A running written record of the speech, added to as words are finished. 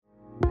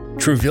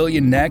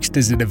Trevillion Next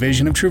is a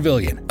division of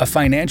Trevillion, a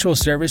financial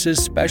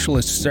services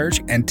specialist search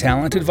and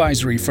talent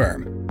advisory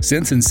firm.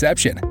 Since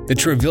inception, the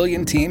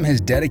Trevillion team has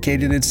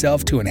dedicated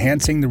itself to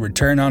enhancing the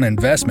return on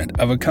investment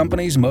of a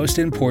company's most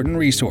important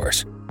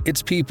resource,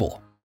 its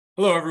people.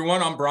 Hello,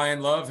 everyone. I'm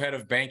Brian Love, head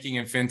of banking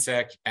and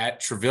fintech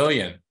at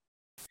Trevillion.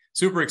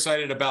 Super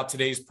excited about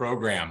today's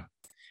program.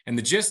 And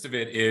the gist of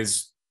it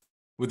is,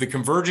 with the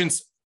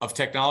convergence of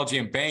technology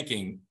and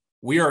banking,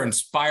 we are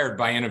inspired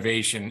by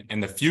innovation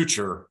and the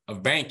future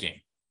of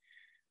banking.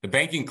 The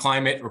banking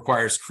climate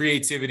requires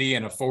creativity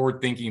and a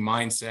forward-thinking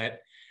mindset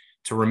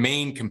to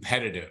remain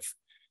competitive.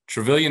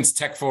 Trevillion's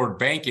Tech Forward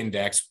Bank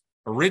Index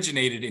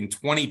originated in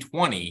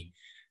 2020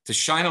 to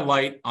shine a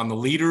light on the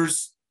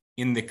leaders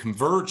in the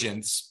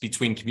convergence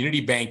between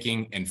community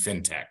banking and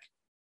fintech.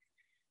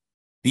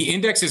 The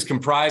index is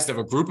comprised of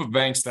a group of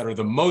banks that are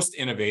the most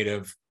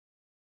innovative,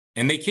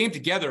 and they came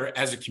together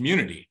as a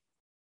community.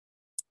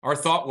 Our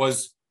thought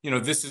was,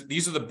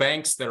 these are the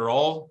banks that are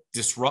all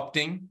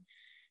disrupting,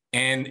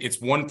 and it's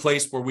one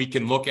place where we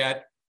can look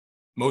at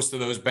most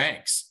of those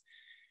banks.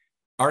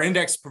 Our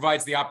index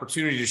provides the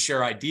opportunity to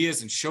share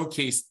ideas and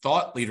showcase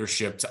thought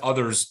leadership to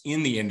others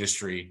in the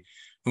industry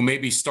who may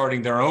be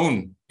starting their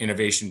own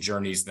innovation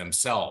journeys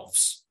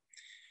themselves.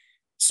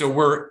 So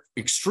we're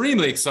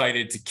extremely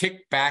excited to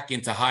kick back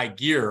into high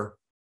gear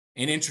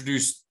and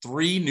introduce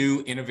 3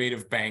 new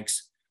innovative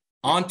banks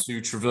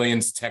onto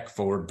Trevillion's Tech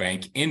Forward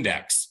Bank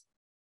Index.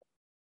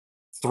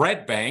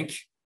 Thread Bank,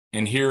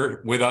 and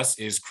here with us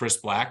is Chris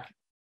Black,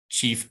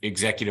 Chief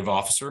Executive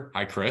Officer.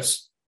 Hi,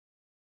 Chris.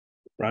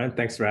 Brian,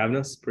 thanks for having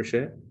us.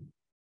 Appreciate it.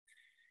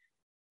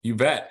 You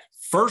bet.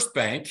 First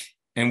Bank,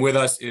 and with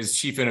us is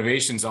Chief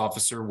Innovations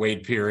Officer,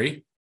 Wade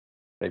Peary.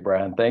 Hey,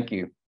 Brian, thank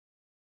you.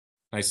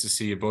 Nice to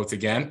see you both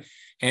again.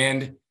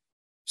 And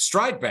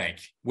Stride Bank,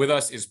 with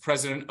us is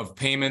President of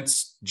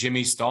Payments,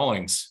 Jimmy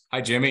Stallings.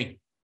 Hi, Jimmy.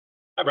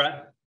 Hi,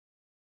 Brian.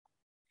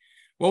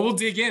 Well, we'll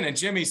dig in. And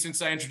Jimmy,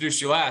 since I introduced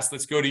you last,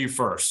 let's go to you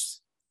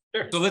first.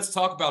 Sure. So let's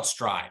talk about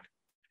Stride.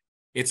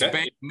 It's a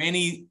bank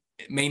many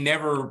may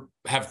never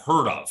have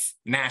heard of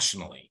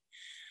nationally,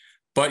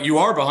 but you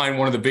are behind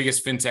one of the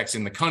biggest fintechs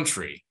in the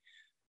country.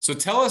 So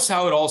tell us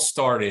how it all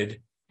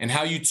started and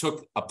how you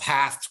took a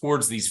path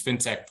towards these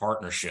fintech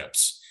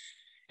partnerships.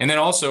 And then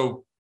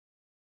also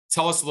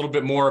tell us a little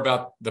bit more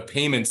about the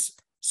payments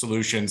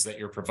solutions that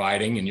you're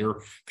providing in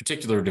your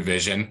particular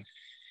division.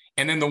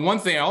 And then the one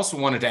thing I also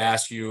wanted to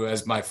ask you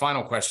as my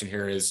final question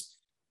here is,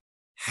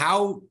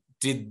 how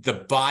did the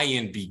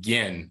buy-in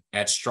begin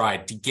at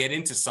Stride to get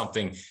into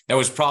something that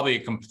was probably a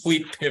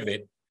complete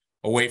pivot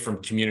away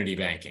from community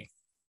banking?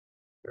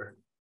 Sure.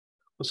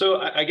 Well, so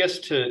I guess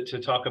to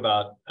talk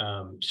about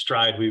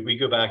Stride, we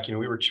go back,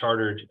 we were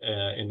chartered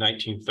in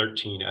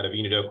 1913 out of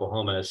Enid,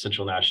 Oklahoma as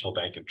Central National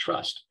Bank and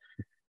Trust.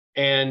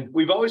 And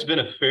we've always been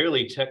a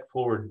fairly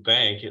tech-forward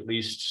bank, at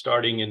least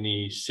starting in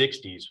the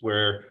 60s,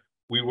 where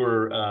we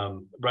were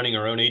running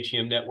our own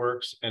ATM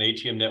networks and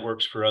ATM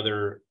networks for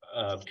other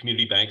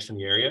community banks in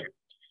the area.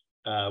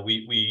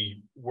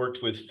 We worked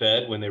with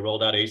Fed when they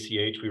rolled out ACH.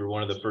 We were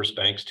one of the first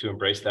banks to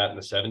embrace that in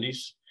the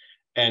 70s.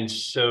 And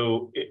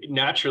so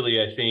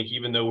naturally, I think,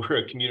 even though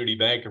we're a community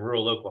bank in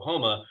rural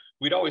Oklahoma,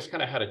 we'd always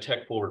kind of had a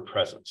tech forward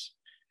presence.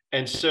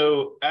 And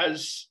so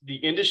as the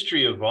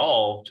industry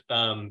evolved,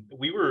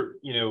 we were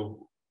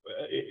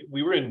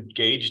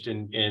engaged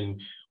in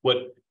what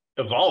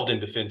evolved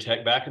into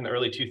fintech back in the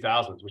early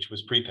 2000s, which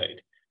was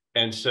prepaid.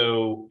 And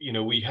so,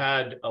 we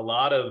had a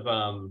lot of,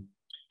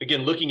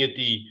 again, looking at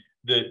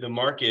the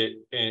market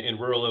in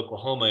rural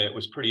Oklahoma, it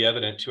was pretty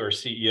evident to our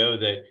CEO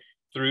that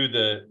through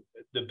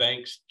the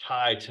bank's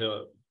tie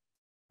to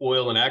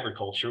oil and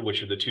agriculture,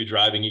 which are the 2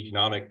 driving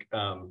economic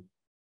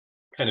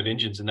kind of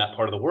engines in that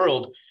part of the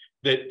world,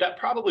 that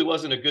probably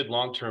wasn't a good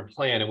long-term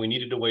plan. And we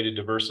needed a way to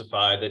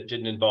diversify that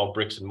didn't involve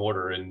bricks and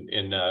mortar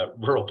in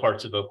rural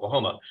parts of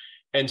Oklahoma.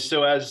 And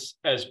so as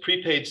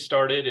prepaid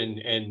started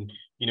and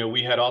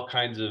we had all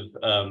kinds of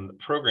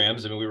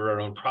programs. I mean, we were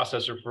our own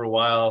processor for a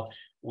while.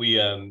 We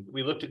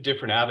looked at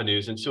different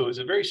avenues. And so it was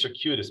a very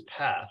circuitous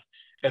path,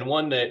 and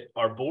one that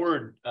our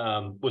board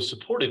was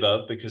supportive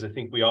of, because I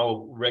think we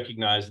all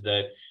recognized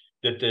that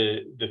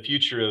the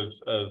future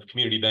of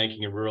community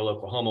banking in rural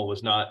Oklahoma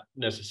was not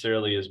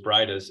necessarily as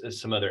bright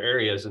as some other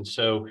areas. And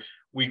so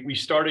we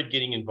started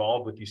getting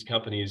involved with these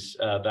companies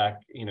back,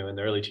 in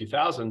the early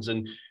 2000s.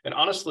 And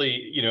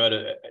honestly,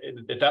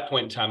 at that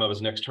point in time, I was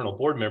an external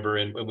board member,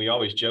 and we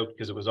always joked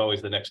because it was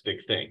always the next big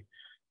thing.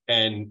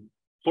 And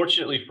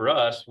fortunately for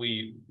us,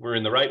 we were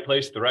in the right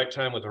place at the right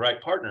time with the right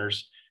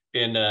partners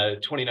in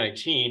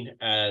 2019,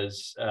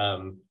 as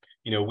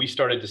we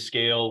started to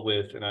scale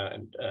with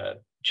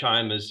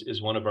Chime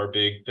is one of our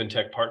big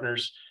fintech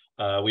partners.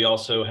 We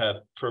also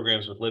have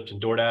programs with Lyft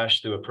and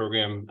DoorDash through a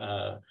program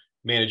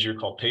manager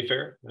called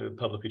Payfare, a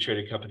publicly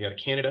traded company out of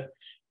Canada.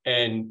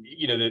 And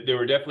there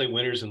were definitely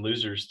winners and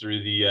losers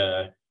through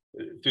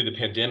the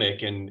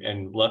pandemic,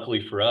 and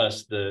luckily for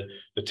us, the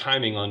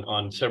timing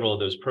on several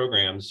of those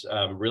programs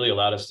really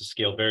allowed us to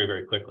scale very,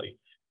 very quickly.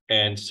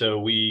 And so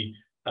we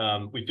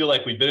We feel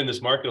like we've been in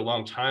this market a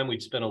long time.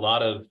 We've spent a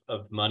lot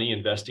of money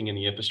investing in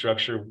the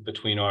infrastructure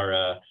between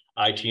our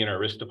IT and our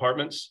risk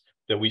departments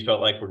that we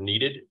felt like were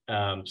needed.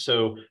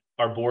 So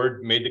our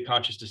board made the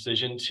conscious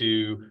decision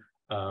to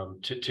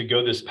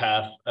go this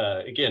path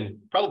again,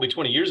 probably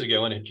 20 years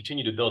ago, and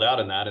continue to build out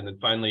in that. And then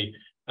finally,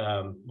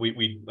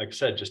 we like I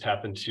said, just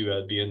happened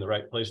to be in the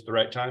right place at the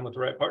right time with the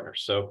right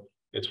partners. So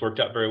it's worked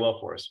out very well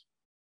for us.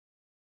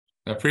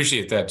 I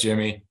appreciate that,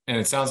 Jimmy. And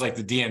it sounds like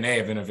the DNA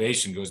of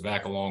innovation goes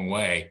back a long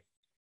way.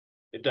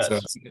 It does. So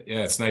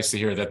it's nice to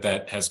hear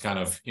that has kind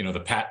of,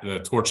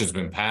 the torch has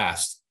been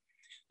passed.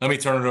 Let me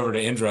turn it over to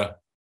Indra.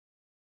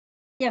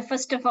 Yeah,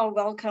 first of all,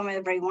 welcome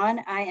everyone.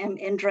 I am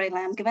Indra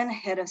Langevin,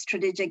 Head of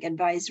Strategic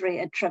Advisory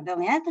at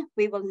Trevilian.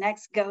 We will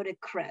next go to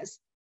Chris.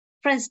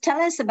 Chris, tell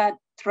us about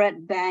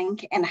Thread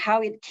Bank and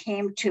how it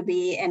came to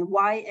be and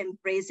why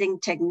embracing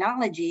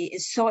technology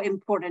is so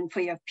important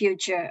for your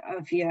future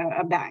of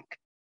your bank.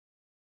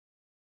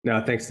 No,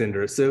 thanks,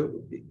 Indra. So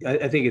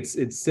I think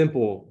it's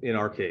simple in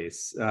our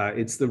case.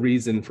 It's the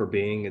reason for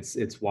being.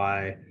 It's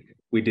why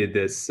we did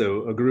this.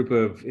 So a group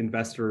of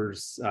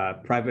investors,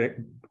 private,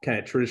 kind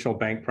of traditional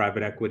bank,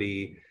 private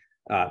equity,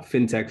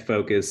 fintech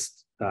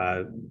focused,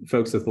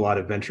 folks with a lot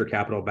of venture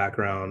capital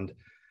background,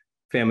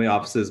 family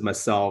offices,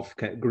 myself,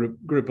 kind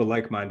of group of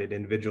like-minded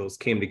individuals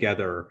came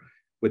together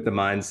with the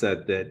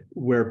mindset that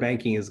where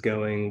banking is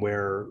going,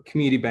 where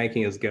community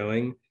banking is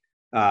going,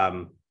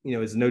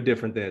 is no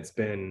different than it's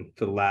been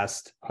for the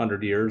last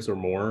 100 years or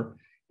more.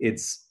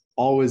 It's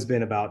always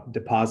been about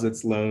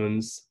deposits,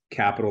 loans,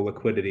 capital,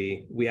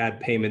 liquidity. We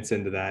add payments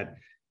into that.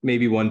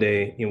 Maybe one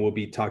day, we'll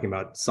be talking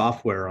about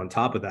software on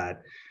top of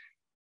that.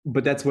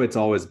 But that's what it's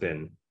always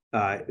been.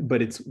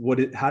 But it's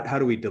how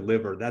do we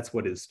deliver? That's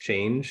what has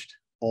changed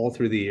all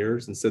through the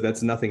years. And so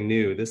that's nothing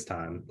new this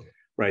time,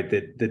 right?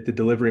 That the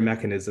delivery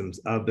mechanisms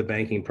of the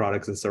banking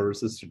products and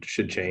services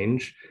should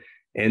change.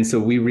 And so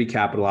we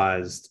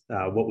recapitalized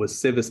what was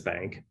Civis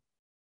Bank,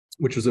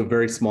 which was a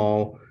very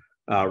small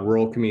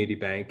rural community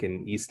bank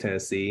in East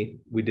Tennessee.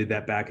 We did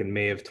that back in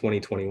May of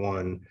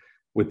 2021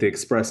 with the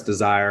express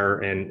desire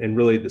and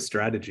really the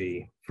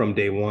strategy from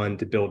day one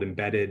to build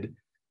embedded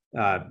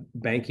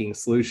banking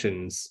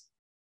solutions,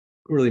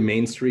 really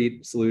Main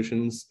Street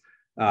solutions.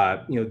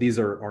 These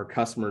are our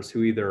customers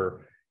who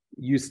either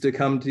used to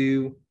come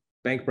to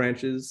bank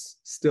branches,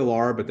 still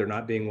are, but they're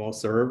not being well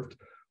served,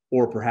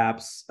 or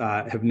perhaps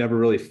have never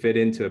really fit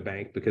into a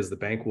bank because the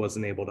bank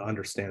wasn't able to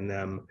understand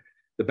them.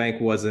 The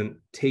bank wasn't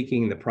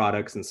taking the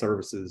products and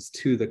services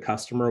to the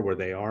customer where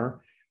they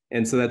are.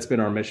 And so that's been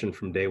our mission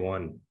from day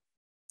one.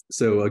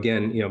 So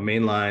again,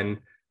 mainline,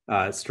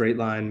 straight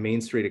line,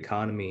 Main Street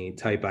economy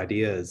type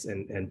ideas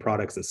and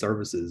products and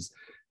services,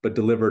 but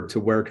delivered to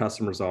where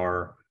customers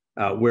are,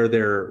 where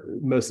they're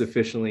most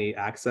efficiently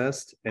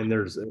accessed. And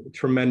there's a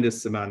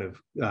tremendous amount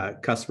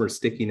of customer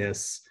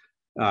stickiness,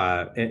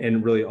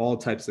 and really all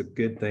types of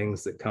good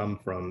things that come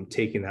from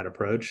taking that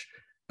approach.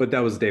 But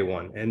that was day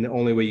one. And the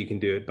only way you can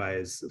do it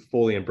is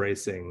fully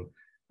embracing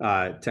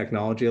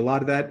technology. A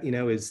lot of that,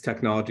 is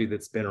technology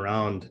that's been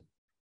around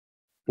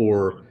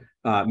for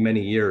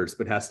many years,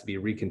 but has to be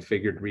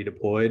reconfigured,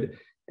 redeployed.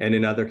 And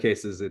in other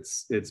cases,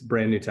 it's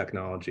brand new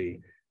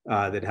technology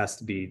that has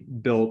to be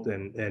built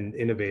and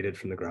innovated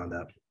from the ground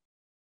up.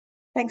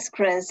 Thanks,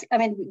 Chris.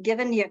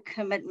 Given your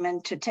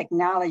commitment to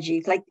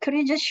technology, could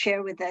you just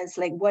share with us,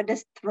 what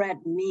does Thread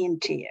mean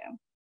to you?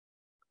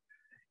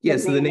 Yeah,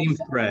 so the name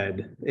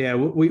Thread,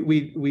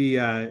 we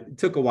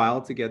took a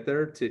while to get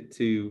there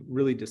to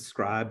really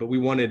describe, but we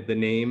wanted the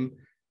name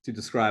to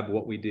describe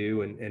what we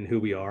do and who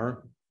we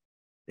are.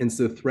 And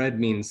so Thread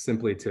means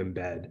simply to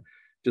embed.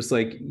 Just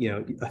like,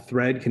 a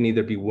thread can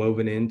either be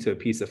woven into a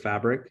piece of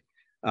fabric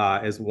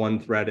as one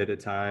thread at a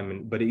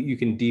time, but you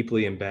can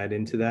deeply embed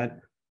into that.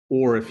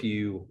 Or if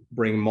you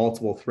bring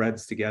multiple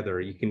threads together,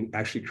 you can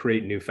actually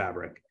create new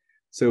fabric.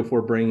 So if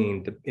we're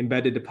bringing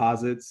embedded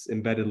deposits,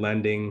 embedded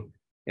lending,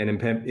 and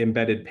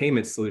embedded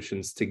payment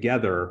solutions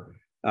together,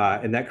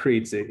 and that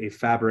creates a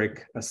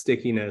fabric, a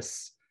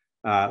stickiness,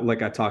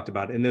 like I talked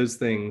about, and those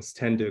things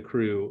tend to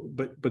accrue,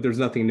 but there's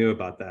nothing new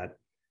about that,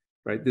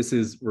 right? This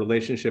is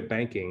relationship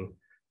banking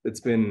that's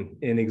been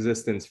in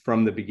existence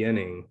from the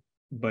beginning,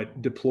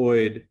 but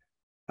deployed,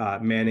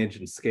 managed,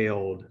 and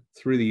scaled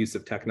through the use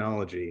of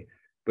technology.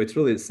 But it's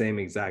really the same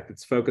exact.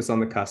 It's focus on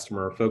the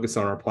customer, focus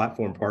on our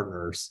platform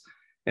partners,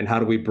 and how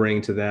do we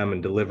bring to them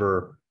and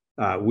deliver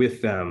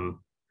with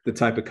them the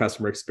type of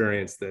customer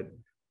experience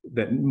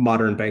that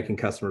modern banking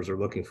customers are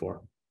looking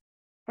for.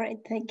 Great,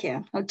 thank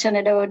you. I'll turn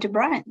it over to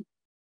Brian.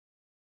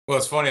 Well,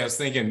 it's funny. I was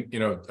thinking,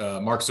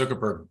 Mark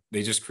Zuckerberg,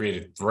 they just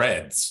created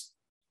Threads,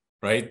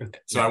 right?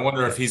 So I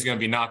wonder if he's going to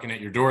be knocking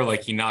at your door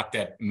like he knocked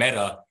at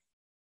Meta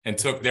and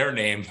took their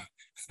name,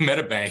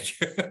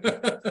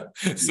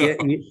 MetaBank. So.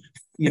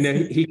 Yeah,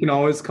 he can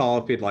always call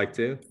if he'd like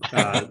to.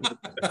 All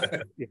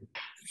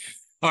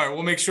right,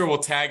 we'll make sure we'll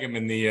tag him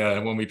in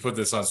the when we put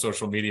this on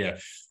social media.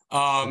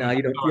 No,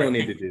 you don't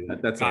need to do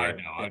that. That's all right.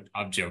 No,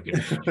 I'm joking.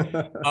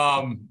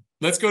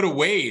 Let's go to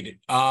Wade.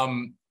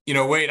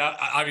 Wade,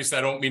 obviously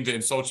I don't mean to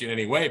insult you in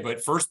any way,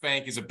 but First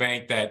Bank is a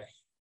bank that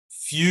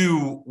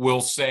few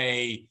will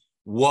say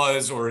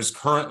was or is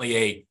currently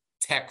a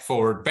tech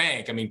forward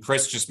bank. I mean,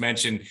 Chris just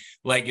mentioned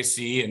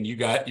legacy, and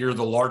you're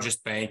the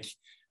largest bank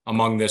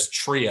among this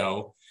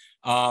trio.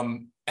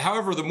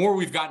 However, the more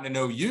we've gotten to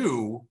know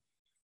you,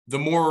 the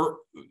more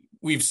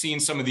we've seen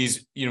some of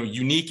these,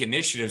 unique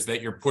initiatives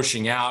that you're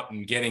pushing out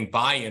and getting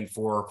buy-in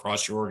for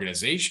across your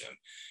organization.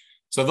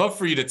 So I'd love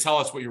for you to tell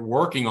us what you're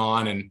working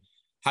on and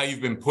how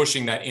you've been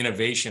pushing that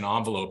innovation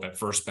envelope at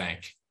First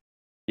Bank.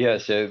 Yeah,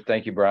 so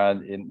thank you, Brian.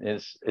 And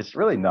it's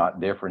really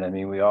not different. I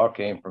mean, we all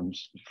came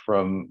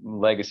from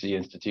legacy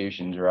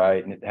institutions,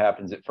 right? And it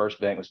happens that First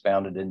Bank was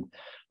founded in,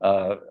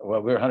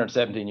 we're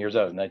 117 years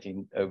old in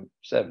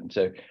 1907,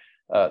 so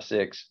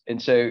 6.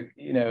 And so,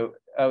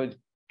 I would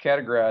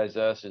categorize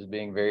us as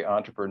being very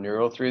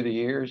entrepreneurial through the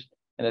years.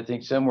 And I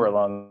think somewhere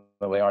along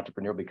the way,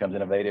 entrepreneurial becomes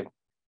innovative.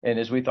 And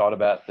as we thought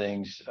about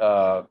things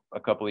a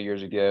couple of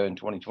years ago in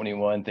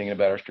 2021, thinking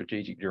about our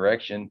strategic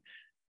direction,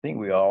 I think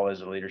we all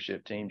as a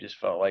leadership team just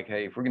felt like,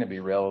 hey, if we're going to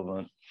be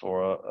relevant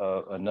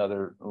for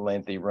another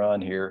lengthy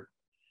run here,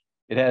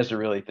 it has to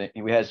really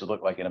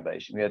look like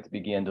innovation. We have to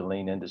begin to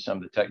lean into some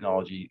of the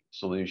technology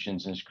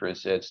solutions. And as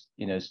Chris said,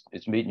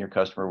 it's meeting your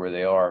customer where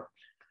they are.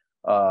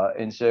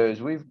 And so as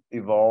we've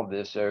evolved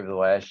this over the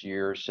last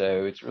year or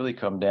so, it's really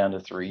come down to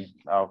 3,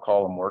 I'll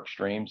call them work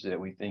streams that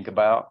we think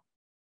about.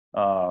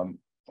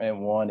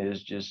 And one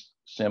is just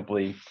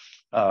simply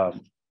a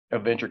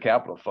venture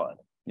capital fund.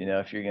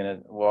 If you're going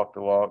to walk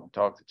the walk and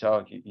talk the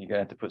talk, you're going to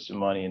have to put some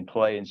money in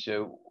play. And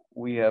so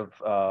we have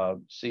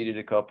seeded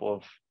a couple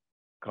of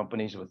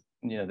companies with,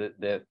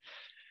 that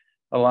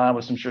align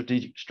with some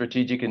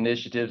strategic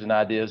initiatives and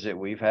ideas that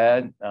we've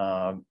had.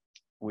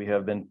 We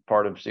have been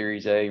part of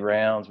Series A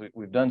rounds.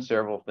 We've done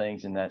several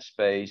things in that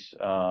space.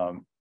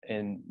 And,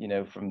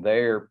 from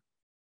there,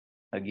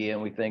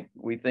 again,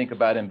 we think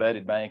about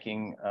embedded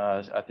banking.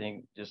 I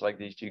think just like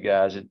these two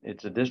guys,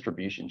 it's a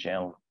distribution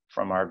channel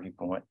from our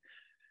viewpoint.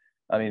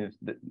 I mean,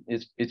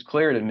 it's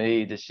clear to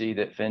me to see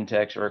that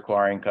fintechs are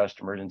acquiring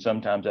customers, and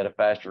sometimes at a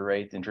faster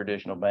rate than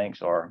traditional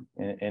banks are.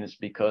 And it's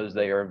because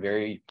they are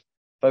very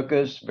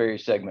focused, very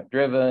segment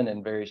driven,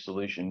 and very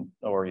solution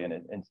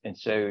oriented. And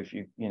so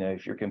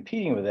if you're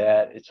competing with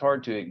that, it's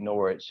hard to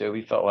ignore it. So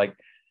we felt like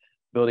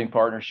building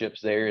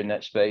partnerships there in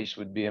that space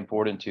would be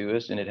important to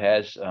us, and it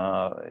has.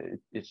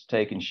 It's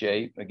taken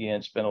shape.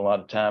 Again, spent a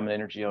lot of time and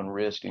energy on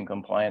risk and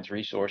compliance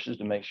resources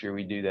to make sure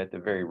we do that the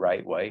very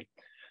right way.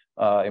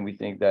 And we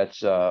think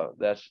that's a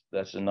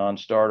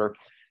non-starter.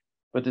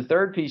 But the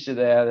third piece of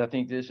that, I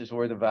think this is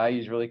where the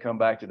values really come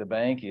back to the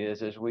bank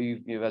is as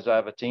as I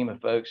have a team of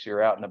folks who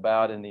are out and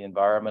about in the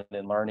environment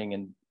and learning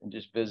and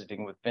just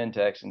visiting with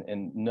fintechs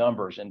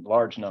and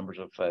large numbers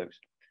of folks.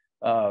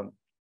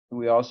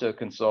 We also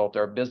consult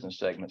our business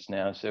segments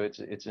now. So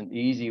it's an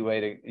easy way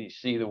to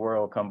see the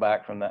world come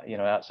back from that,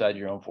 outside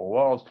your own 4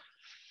 walls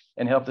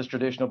and help this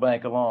traditional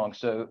bank along.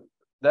 So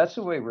that's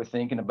the way we're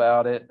thinking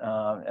about it.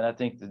 And I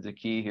think that the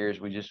key here is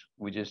we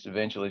just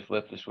eventually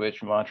flip the switch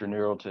from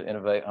entrepreneur to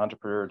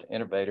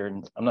innovator.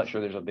 And I'm not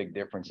sure there's a big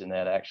difference in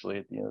that actually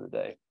at the end of the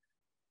day.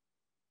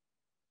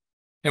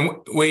 And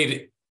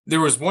Wade, there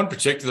was one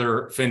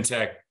particular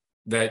fintech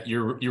that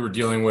you were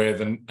dealing with,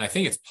 and I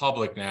think it's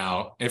public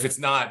now. If it's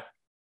not,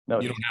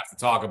 you don't have to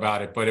talk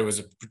about it, but it was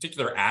a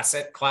particular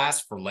asset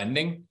class for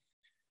lending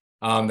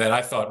that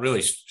I thought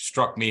really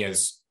struck me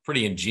as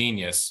pretty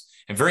ingenious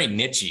and very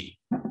niche-y.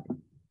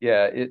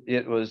 Yeah,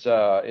 it's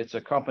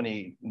a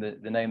company,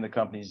 the name of the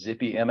company is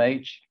Zippy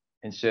MH.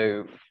 And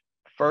so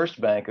First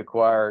Bank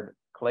acquired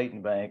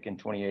Clayton Bank in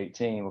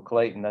 2018. Well,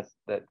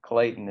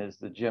 Clayton is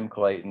the Jim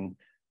Clayton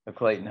of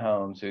Clayton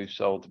Homes, who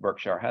sold to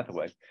Berkshire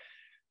Hathaway.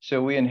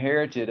 So we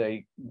inherited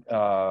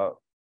a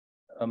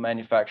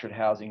manufactured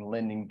housing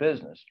lending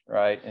business,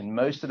 right? And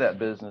most of that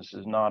business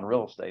is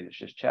non-real estate. It's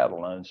just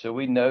chattel loans. So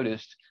we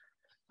noticed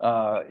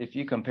if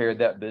you compared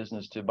that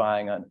business to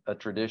buying a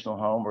traditional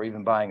home or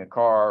even buying a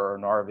car or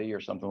an RV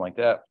or something like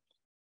that,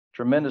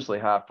 tremendously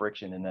high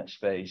friction in that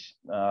space.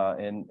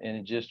 And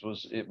it just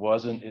is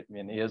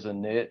a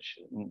niche.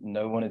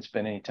 No one had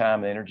spent any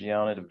time and energy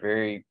on it, a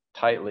very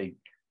tightly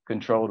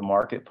controlled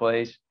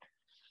marketplace.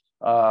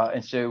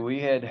 And so we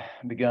had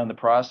begun the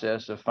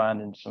process of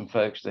finding some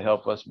folks to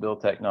help us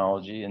build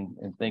technology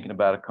and thinking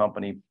about a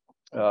company,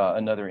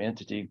 another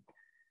entity,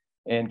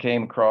 and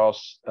came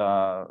across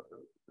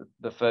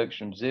the folks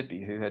from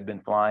Zippy who had been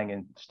flying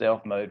in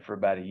stealth mode for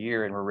about a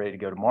year and were ready to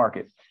go to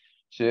market.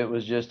 So it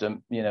was just a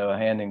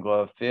hand in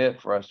glove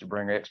fit for us to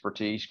bring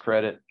expertise,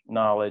 credit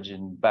knowledge,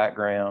 and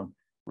background,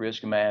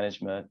 risk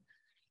management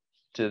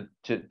to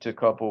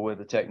couple with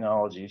the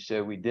technology.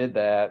 So we did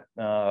that,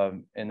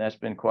 and that's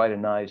been quite a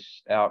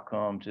nice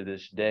outcome to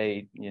this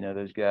day.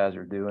 Those guys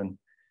are doing.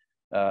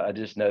 I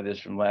just know this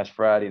from last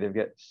Friday. They've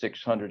got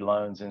 600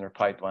 loans in their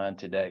pipeline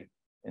today,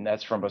 and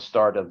that's from a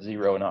start of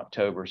 0 in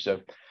October.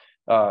 So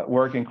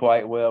working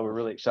quite well. We're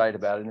really excited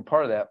about it. And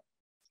part of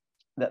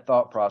that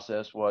thought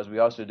process was we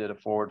also did a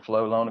forward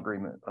flow loan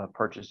agreement, a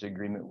purchase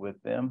agreement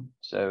with them.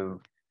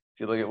 So if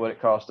you look at what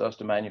it cost us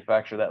to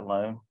manufacture that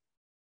loan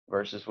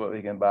versus what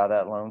we can buy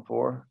that loan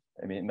for,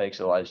 I mean, it makes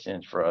a lot of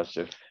sense for us.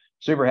 So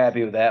super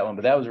happy with that one.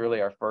 But that was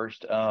really our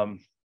first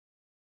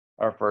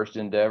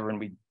endeavor,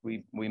 and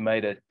we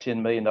made a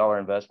 $10 million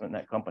investment in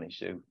that company.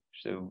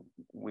 So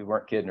we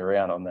weren't kidding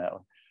around on that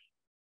one.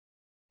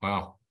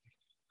 Wow.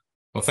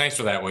 Well, thanks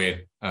for that,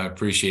 Wade. I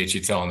appreciate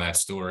you telling that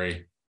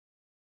story.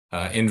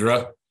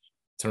 Indra,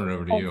 turn it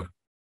over to you.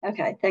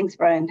 Okay, thanks,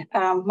 Brian.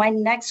 My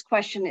next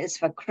question is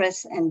for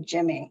Chris and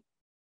Jimmy.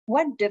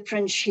 What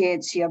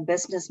differentiates your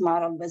business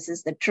model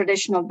versus the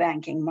traditional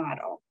banking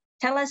model?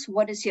 Tell us,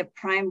 what is your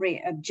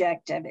primary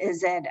objective?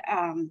 Is it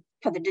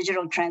for the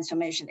digital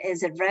transformation?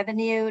 Is it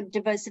revenue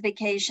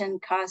diversification,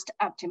 cost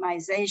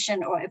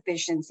optimization, or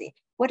efficiency?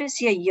 What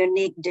is your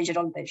unique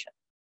digital vision?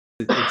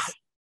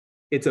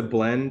 It's a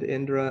blend,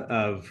 Indra,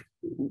 of,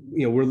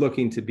 we're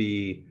looking to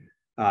be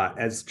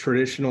as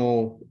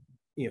traditional,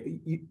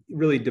 you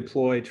really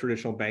deploy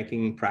traditional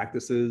banking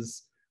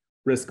practices,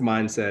 risk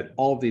mindset,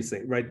 all of these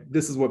things, right?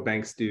 This is what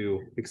banks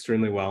do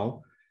extremely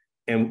well.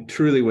 And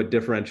truly what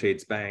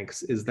differentiates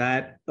banks is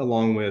that,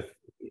 along with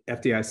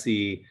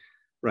FDIC,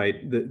 right,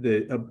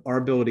 our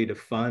ability to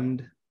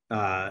fund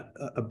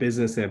a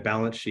business and a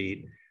balance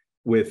sheet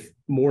with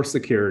more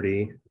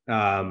security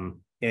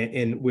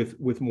and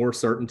with more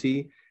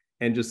certainty,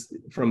 and just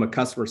from a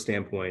customer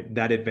standpoint,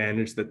 that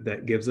advantage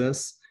that gives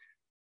us.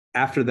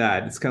 After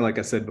that, it's kind of like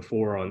I said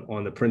before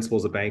on the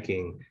principles of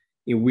banking,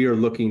 we are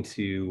looking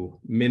to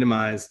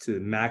minimize to the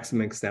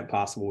maximum extent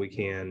possible we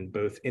can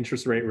both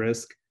interest rate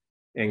risk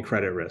and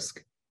credit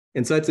risk.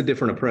 And so that's a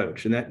different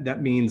approach. And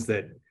that means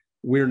that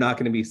we're not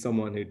going to be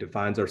someone who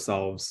defines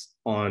ourselves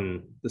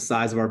on the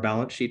size of our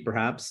balance sheet,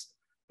 perhaps,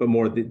 but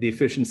more the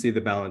efficiency of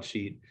the balance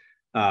sheet.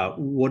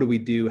 What do we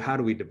do? How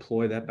do we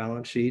deploy that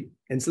balance sheet?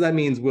 And so that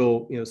means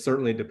we'll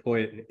certainly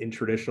deploy it in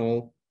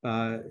traditional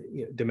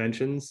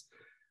dimensions,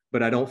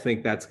 but I don't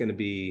think that's going to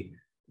be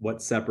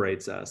what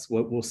separates us.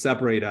 What will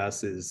separate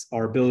us is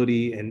our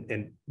ability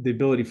and the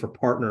ability for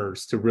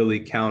partners to really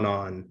count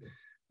on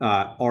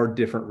our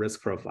different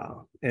risk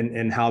profile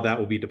and how that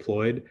will be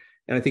deployed.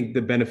 And I think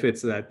the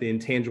benefits of that, the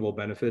intangible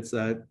benefits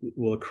that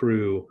will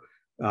accrue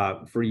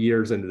for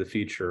years into the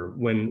future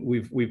when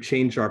we've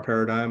changed our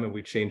paradigm and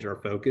we've changed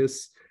our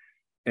focus.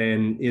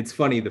 And it's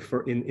funny,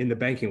 in the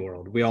banking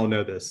world, we all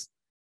know this,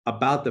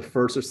 about the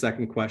first or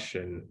second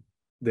question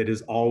that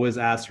is always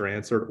asked or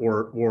answered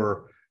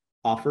or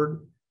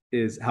offered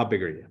is, how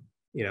big are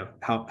you?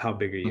 How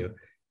big are you?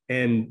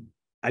 And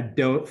I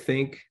don't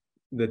think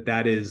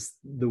that is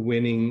the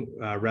winning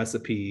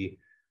recipe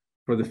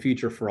for the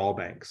future for all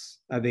banks.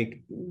 I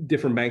think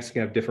different banks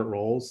can have different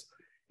roles.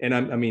 And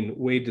I mean,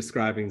 Wade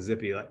describing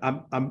Zippy, like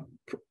I'm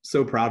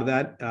so proud of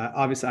that.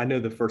 Obviously, I know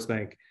the First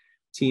Bank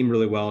team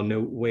really well, know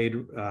Wade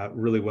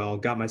really well.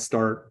 Got my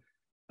start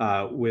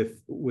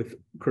with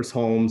Chris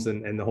Holmes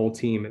and the whole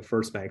team at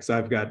First Bank. So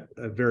I've got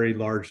a very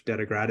large debt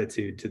of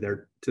gratitude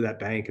to that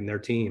bank and their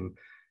team.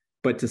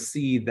 But to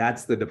see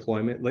that's the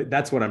deployment, like,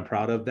 that's what I'm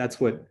proud of. That's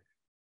what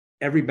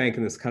every bank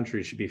in this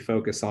country should be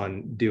focused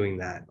on, doing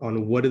that,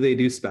 on what do they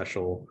do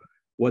special,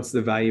 what's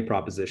the value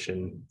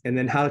proposition, and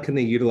then how can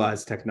they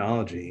utilize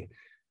technology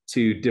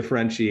to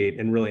differentiate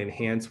and really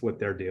enhance what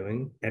they're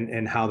doing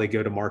and how they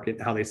go to market,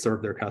 how they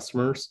serve their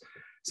customers.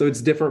 So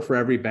it's different for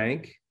every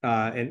bank.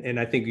 And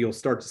I think you'll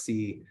start to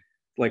see,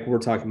 like we're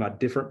talking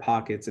about, different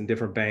pockets and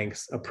different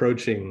banks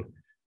approaching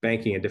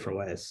banking in different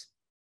ways.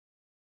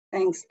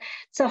 Thanks.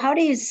 So how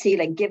do you see,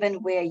 like, given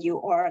where you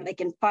are,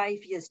 like in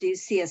 5 years, do you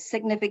see a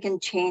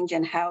significant change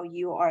in how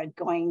you are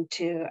going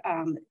to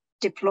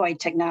deploy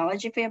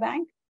technology for your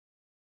bank?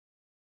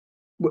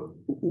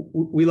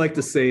 We like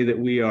to say that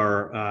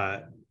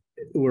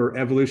we're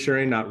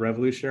evolutionary, not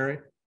revolutionary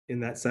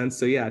in that sense.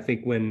 So yeah, I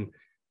think when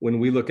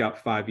we look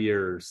out 5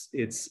 years,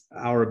 it's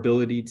our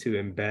ability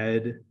to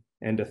embed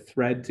and to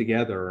thread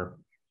together,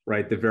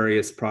 right, the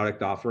various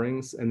product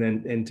offerings,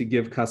 and to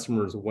give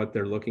customers what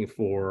they're looking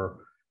for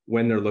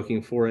when they're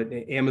looking for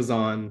it.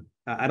 Amazon,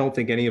 I don't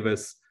think any of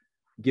us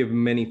give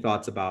many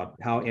thoughts about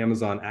how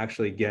Amazon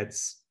actually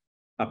gets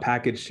a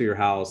package to your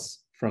house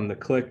from the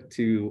click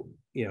to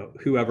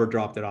whoever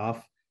dropped it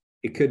off.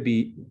 It could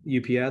be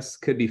UPS,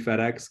 could be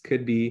FedEx,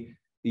 could be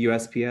the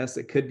USPS,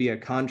 it could be a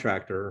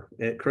contractor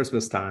at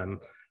Christmas time,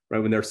 right,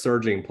 when they're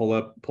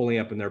pulling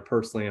up in their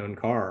personally owned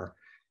car.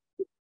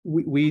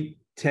 We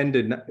tend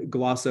to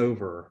gloss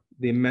over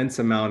the immense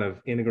amount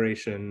of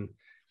integration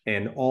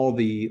and all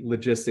the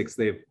logistics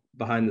they've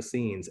behind the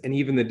scenes, and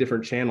even the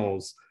different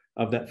channels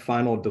of that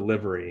final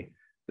delivery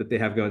that they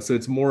have going. So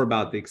it's more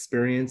about the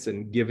experience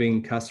and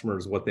giving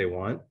customers what they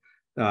want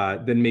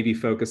than maybe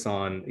focus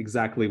on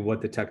exactly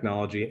what the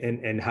technology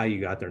and how you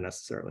got there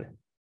necessarily.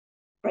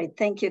 Great,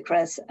 thank you,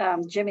 Chris.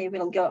 Jimmy,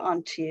 we'll go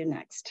on to you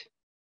next.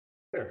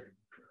 Sure.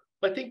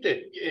 I think that,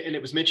 and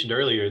it was mentioned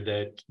earlier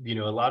that, a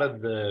lot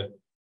of the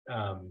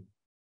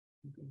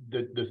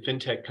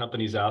fintech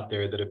companies out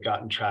there that have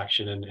gotten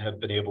traction and have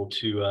been able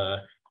to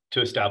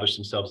establish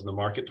themselves in the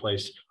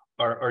marketplace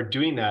are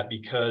doing that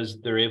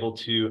because they're able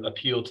to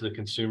appeal to the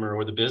consumer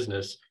or the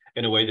business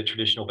in a way that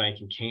traditional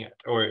banking can't,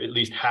 or at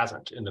least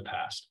hasn't in the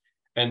past.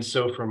 And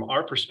so from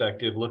our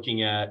perspective,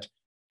 looking at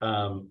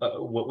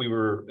what we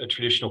were a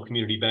traditional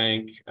community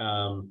bank,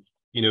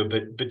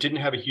 but didn't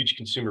have a huge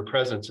consumer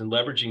presence, and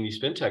leveraging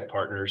these fintech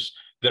partners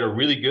that are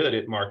really good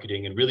at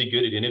marketing and really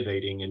good at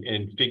innovating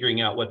and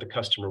figuring out what the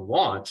customer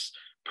wants,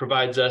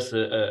 provides us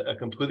a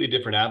completely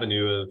different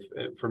avenue of,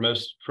 for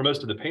most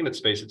of the payment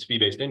space, it's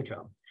fee-based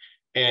income.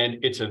 And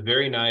it's a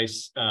very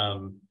nice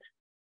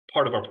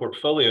part of our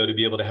portfolio to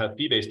be able to have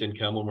fee-based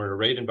income when we're in a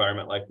rate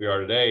environment like we are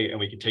today, and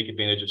we can take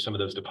advantage of some of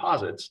those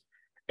deposits.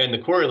 And the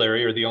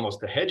corollary, or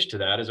the hedge to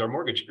that, is our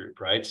mortgage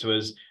group, right? So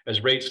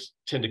as rates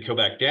tend to go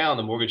back down,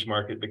 the mortgage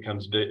market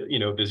becomes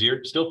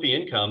busier. Still fee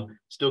income,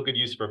 still good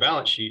use for our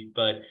balance sheet,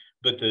 but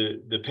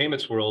the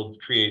payments world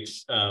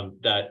creates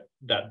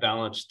that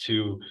balance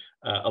to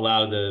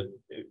allow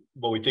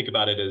what we think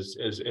about it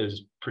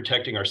as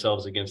protecting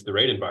ourselves against the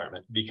rate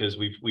environment, because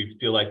we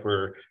feel like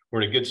we're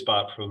in a good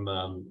spot from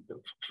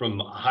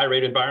a high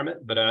rate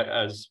environment, but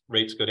as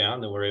rates go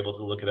down, then we're able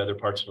to look at other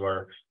parts of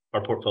our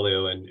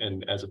portfolio,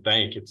 and as a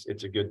bank,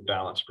 it's a good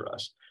balance for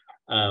us.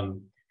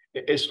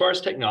 As far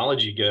as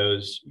technology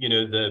goes,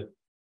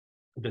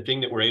 the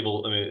thing that we're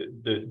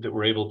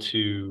able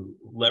to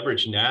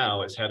leverage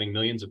now is having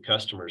millions of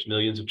customers,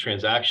 millions of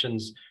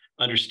transactions,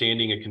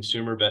 understanding a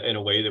consumer in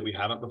a way that we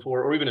haven't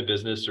before, or even a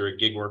business or a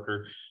gig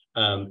worker.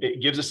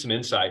 It gives us some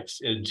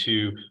insights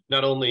into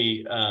not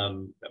only,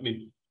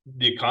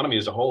 the economy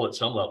as a whole at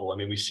some level.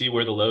 We see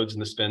where the loads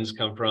and the spends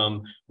come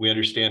from. We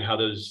understand how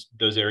those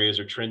areas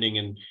are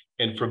trending.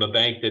 And from a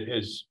bank that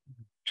has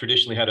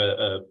traditionally had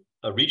a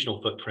regional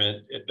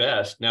footprint at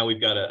best, now we've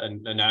got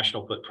a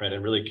national footprint,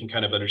 and really can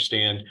kind of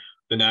understand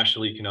the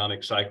national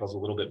economic cycles a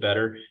little bit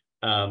better.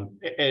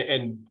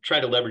 And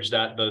try to leverage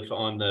that both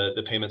on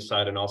the payment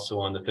side and also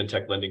on the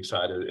fintech lending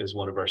side is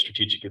one of our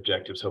strategic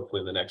objectives,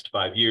 hopefully in the next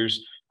 5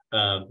 years.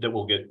 That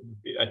we'll get.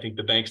 I think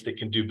the banks that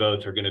can do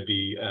both are going to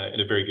be in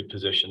a very good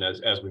position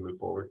as we move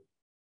forward.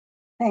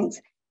 Thanks.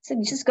 So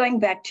just going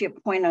back to your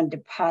point on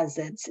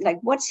deposits,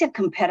 what's your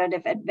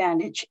competitive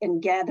advantage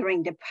in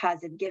gathering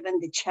deposit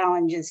given the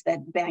challenges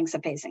that banks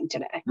are facing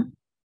today?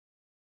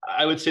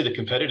 I would say the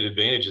competitive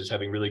advantage is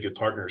having really good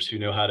partners who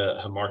know how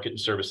to market and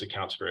service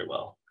accounts very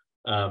well.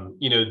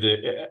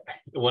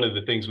 One of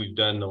the things we've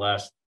done the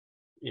last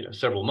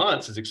several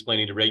months is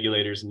explaining to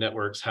regulators and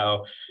networks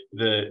how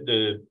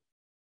the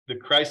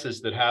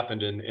crisis that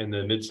happened in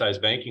the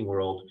mid-sized banking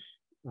world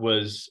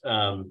was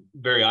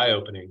very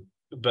eye-opening.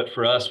 But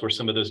for us, where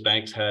some of those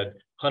banks had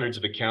hundreds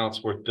of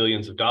accounts worth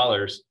billions of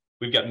dollars,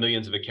 we've got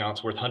millions of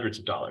accounts worth hundreds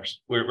of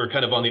dollars. We're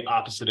kind of on the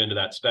opposite end of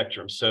that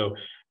spectrum. So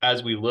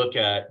as we look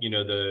at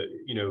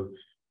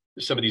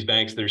some of these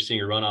banks that are seeing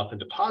a runoff in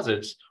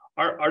deposits,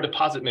 our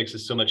deposit mix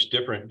is so much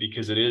different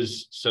because it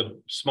is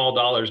so small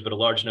dollars but a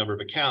large number of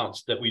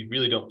accounts that we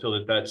really don't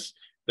feel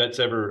that's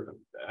ever.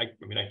 I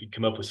could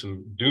come up with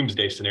some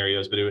doomsday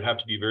scenarios, but it would have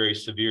to be very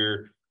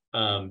severe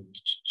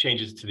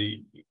changes to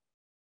the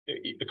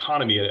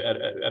economy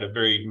at a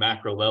very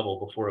macro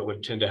level before it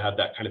would tend to have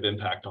that kind of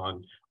impact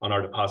on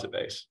our deposit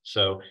base.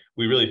 So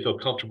we really feel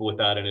comfortable with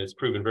that, and it's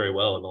proven very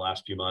well in the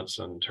last few months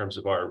in terms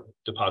of our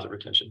deposit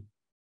retention.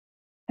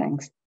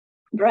 Thanks.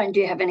 Brian, do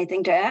you have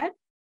anything to add?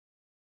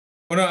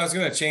 Well, no, I was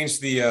going to change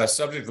the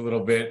subject a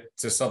little bit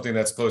to something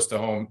that's close to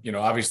home.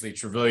 Obviously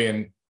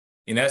Trevilian,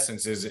 in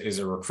essence, is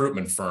a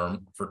recruitment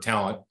firm for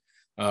talent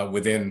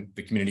within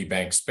the community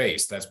bank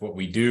space. That's what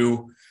we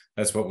do.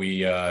 That's what we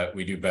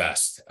do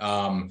best. So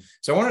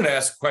I wanted to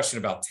ask a question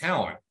about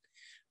talent.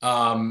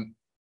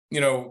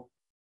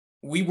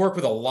 We work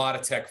with a lot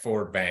of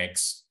tech-forward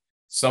banks.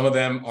 Some of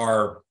them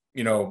are,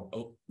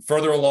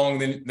 further along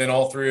than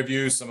all three of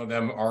you. Some of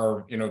them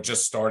are,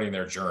 just starting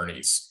their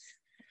journeys.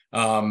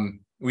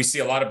 We see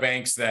a lot of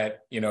banks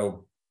that,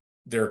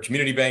 they're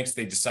community banks.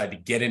 They decide to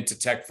get into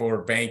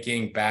tech-forward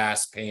banking,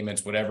 BaaS,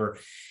 payments, whatever,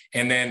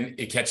 and then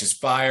it catches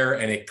fire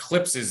and it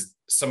eclipses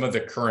some of the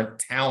current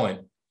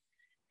talent.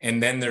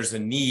 And then there's a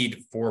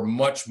need for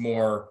much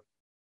more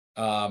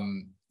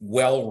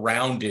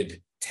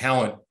well-rounded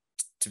talent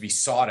to be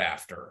sought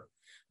after.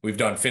 We've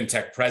done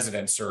fintech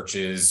president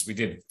searches. We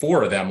did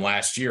 4 of them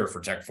last year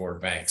for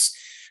tech-forward banks.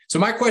 So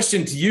my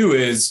question to you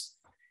is,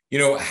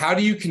 how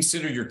do you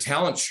consider your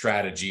talent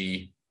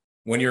strategy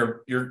when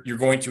you're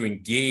going to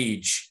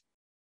engage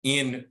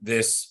in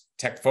this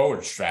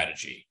tech-forward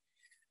strategy?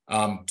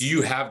 Do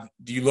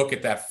you look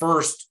at that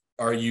first?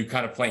 Are you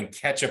kind of playing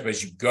catch up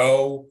as you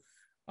go?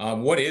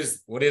 What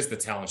is the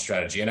talent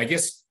strategy? And I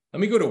guess let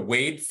me go to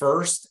Wade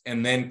first,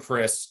 and then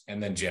Chris,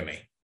 and then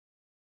Jimmy.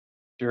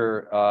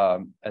 Sure.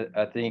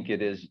 I think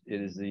it is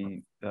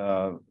the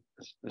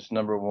it's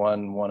number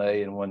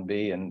 1A and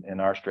 1B in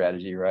our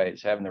strategy, right?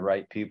 It's having the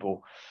right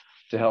people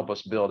to help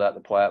us build out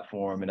the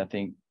platform. And I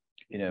think,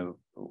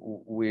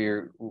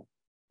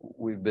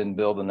 we've been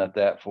building at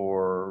that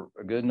for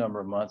a good number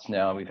of months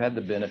now. We've had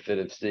the benefit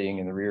of seeing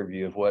in the rear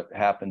view of what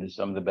happened to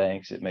some of the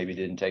banks that maybe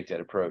didn't take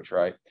that approach,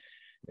 right?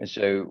 And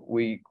so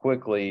we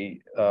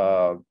quickly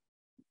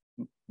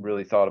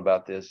really thought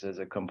about this as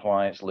a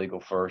compliance legal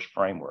first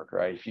framework,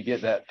 right? If you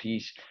get that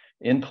piece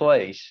in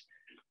place,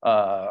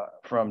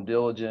 from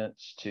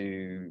diligence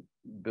to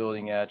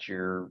building out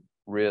your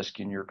risk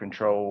and your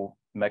control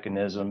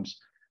mechanisms,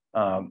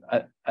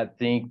 I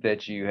think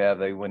that you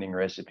have a winning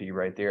recipe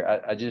right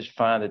there. I just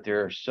find that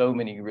there are so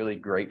many really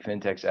great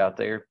fintechs out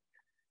there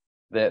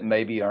that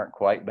maybe aren't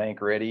quite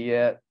bank ready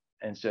yet.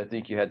 And so I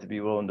think you have to be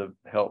willing to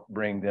help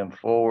bring them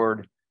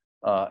forward.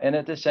 And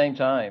at the same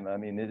time, I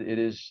mean, it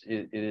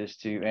is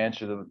to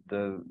answer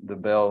the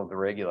bell of the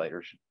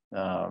regulators.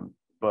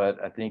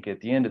 But I think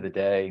at the end of the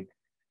day,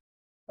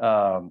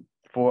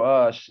 for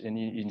us, and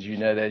you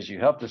know, as you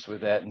helped us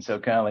with that, and so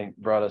kindly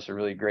brought us a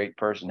really great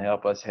person to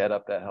help us head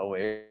up that whole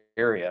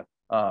area.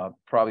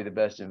 Probably the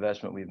best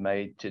investment we've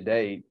made to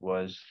date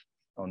was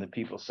on the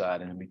people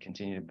side, and we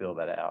continue to build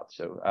that out.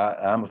 So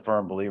I'm a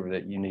firm believer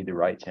that you need the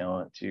right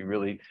talent to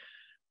really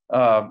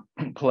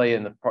play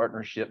in the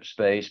partnership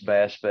space,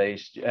 BaaS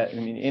space. I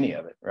mean, any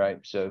of it, right?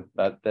 So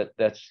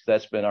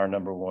that's been our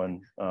number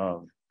one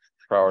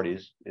priority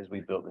as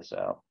we build this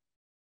out.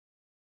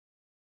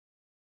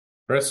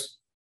 Chris?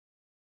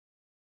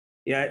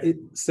 Yeah,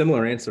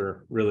 similar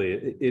answer,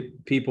 really.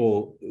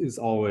 People is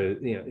always,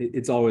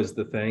 it's always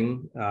the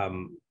thing,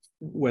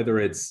 whether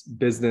it's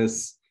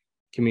business,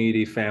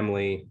 community,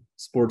 family,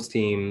 sports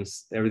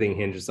teams, everything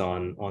hinges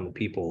on the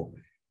people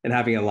and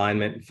having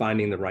alignment,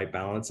 finding the right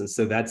balance. And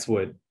so that's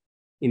what,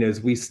 as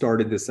we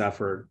started this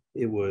effort,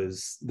 it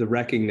was the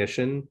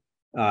recognition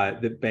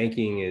that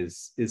banking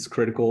is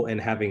critical, and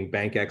having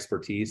bank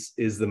expertise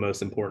is the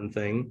most important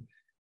thing.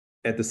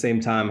 At the same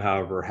time,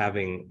 however,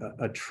 having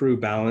a true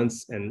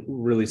balance and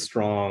really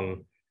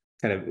strong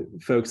kind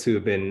of folks who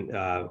have been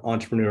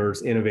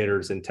entrepreneurs,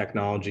 innovators in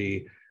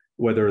technology,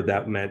 whether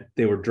that meant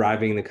they were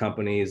driving the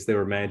companies, they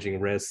were managing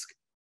risk,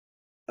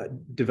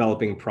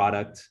 developing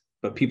product,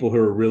 but people who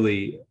are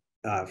really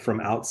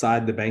from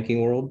outside the banking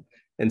world.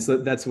 And so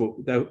that's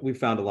what we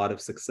found a lot of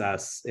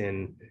success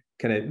in,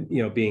 kind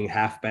of, being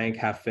half bank,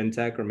 half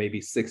fintech, or maybe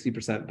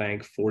 60%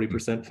 bank,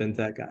 40%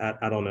 fintech.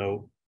 I don't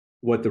know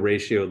what the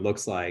ratio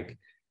looks like,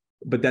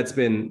 but that's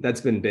been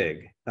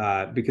big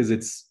because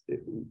it's,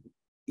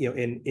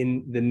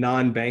 in the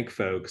non-bank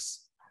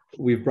folks,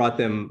 we've brought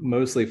them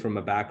mostly from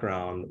a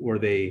background where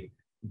they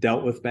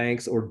dealt with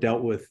banks or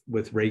dealt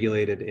with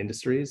regulated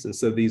industries, and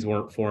so these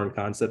weren't foreign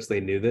concepts. They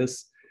knew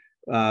this,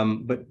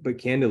 but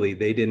candidly,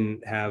 they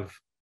didn't have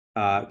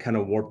kind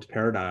of warped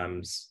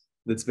paradigms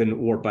that's been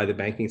warped by the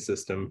banking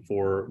system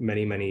for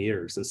many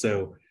years, and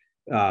so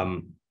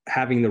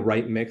having the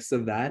right mix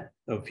of that,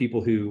 of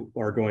people who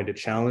are going to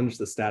challenge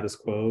the status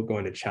quo,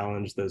 going to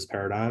challenge those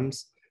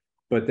paradigms,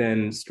 but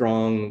then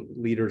strong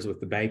leaders with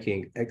the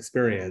banking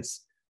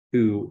experience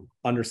who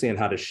understand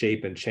how to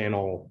shape and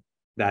channel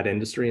that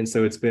industry. And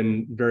so it's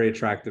been very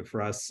attractive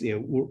for us.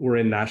 We're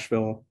in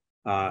Nashville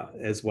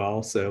as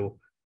well, so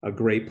a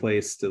great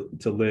place to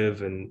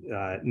live, and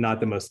not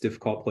the most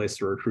difficult place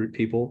to recruit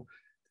people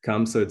to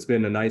come. So it's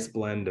been a nice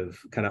blend of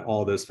kind of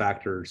all those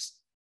factors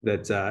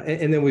that,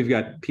 and then we've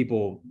got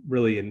people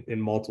really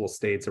in multiple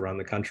states around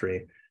the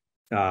country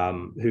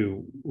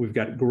who we've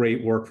got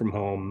great work from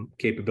home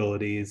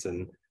capabilities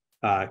and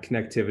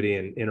connectivity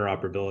and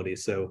interoperability.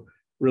 So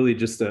really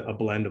just a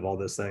blend of all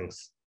those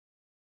things.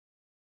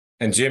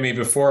 And Jimmy,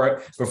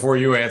 before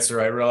you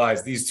answer, I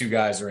realize these two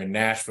guys are in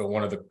Nashville,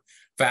 one of the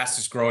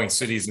fastest growing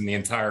cities in the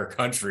entire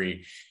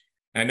country.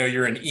 I know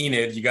you're in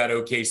Enid, you got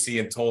OKC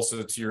and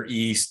Tulsa to your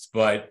east,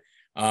 but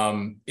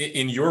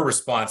in your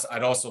response,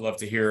 I'd also love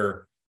to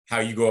hear how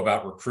you go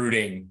about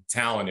recruiting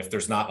talent if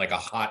there's not like a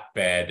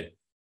hotbed,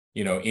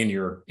 in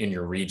your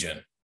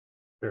region.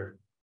 Sure.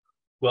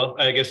 Well,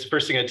 I guess the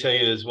first thing I'd tell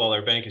you is, while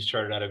our bank is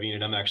chartered out of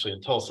Enid, I'm actually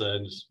in Tulsa,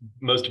 and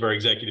most of our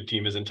executive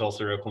team is in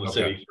Tulsa or Oklahoma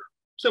City for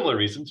similar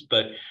reasons.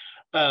 But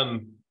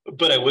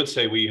I would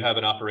say we have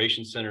an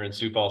operations center in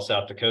Sioux Falls,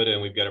 South Dakota,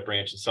 and we've got a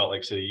branch in Salt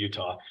Lake City,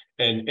 Utah.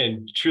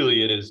 And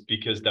truly, it is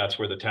because that's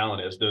where the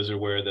talent is. Those are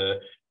where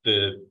the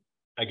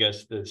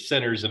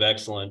centers of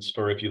excellence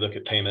for, if you look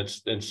at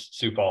payments in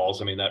Sioux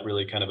Falls, I mean, that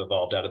really kind of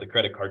evolved out of the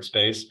credit card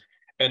space.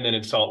 And then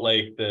in Salt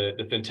Lake,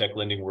 the fintech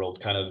lending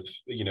world kind of,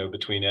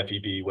 between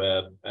FEB,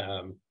 web.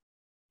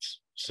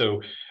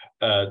 So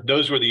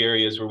those were the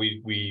areas where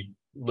we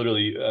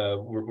literally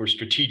were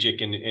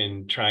strategic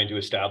in trying to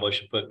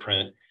establish a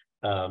footprint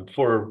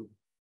for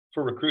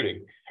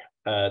recruiting.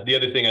 The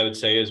other thing I would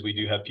say is we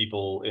do have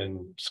people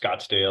in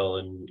Scottsdale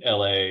and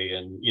LA,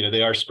 and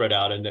they are spread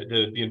out. And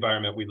the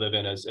environment we live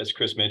in, as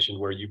Chris mentioned,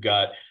 where you've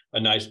got a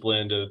nice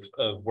blend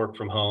of work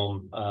from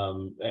home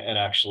and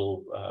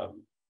actual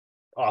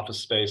office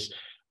space,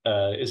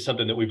 is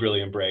something that we've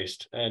really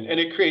embraced. And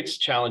it creates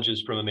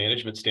challenges from a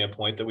management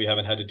standpoint that we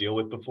haven't had to deal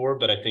with before.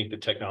 But I think the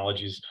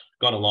technology's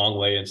gone a long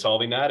way in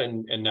solving that.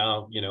 And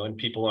now, and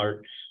people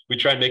we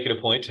try and make it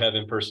a point to have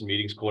in-person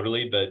meetings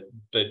quarterly,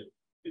 but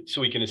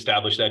so we can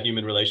establish that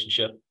human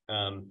relationship.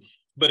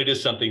 But it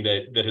is something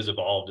that has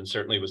evolved, and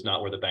certainly was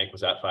not where the bank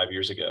was at 5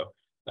 years ago.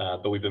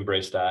 But we've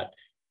embraced that.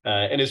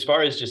 And as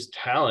far as just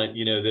talent,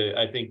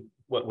 I think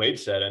what Wade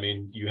said. I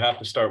mean, you have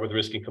to start with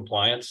risk and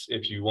compliance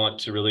if you want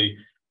to really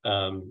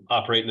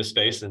operate in the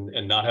space and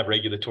not have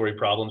regulatory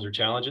problems or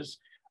challenges.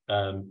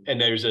 And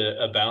there's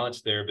a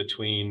balance there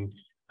between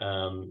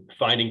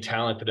finding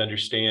talent that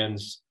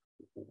understands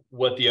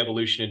what the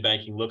evolution in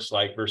banking looks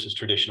like versus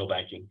traditional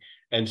banking.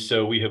 And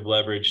so we have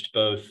leveraged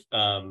both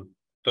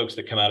folks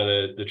that come out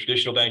of the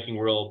traditional banking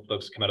world,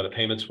 folks that come out of the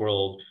payments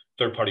world,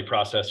 third-party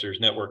processors,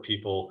 network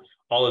people.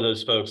 All of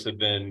those folks have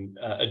been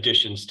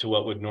additions to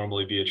what would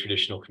normally be a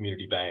traditional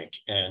community bank.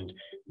 And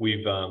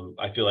we've,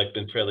 I feel like,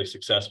 been fairly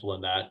successful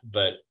in that.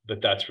 But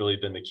that's really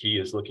been the key,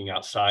 is looking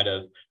outside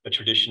of a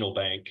traditional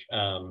bank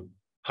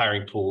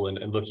hiring pool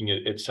and looking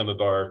at some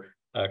of our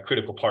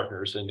critical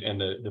partners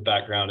and the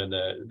background and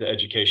the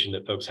education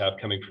that folks have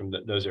coming from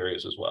those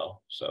areas as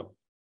well. So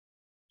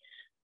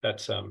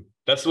that's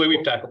the way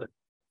we've tackled it.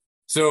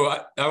 So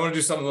I want to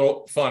do something a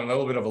little fun, a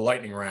little bit of a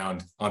lightning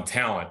round on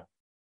talent.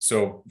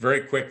 So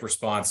very quick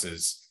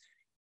responses.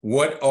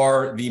 What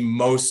are the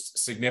most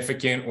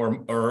significant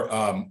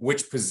or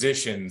which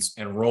positions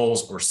and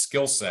roles or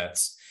skill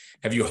sets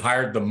have you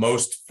hired the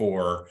most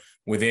for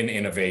within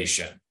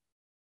innovation?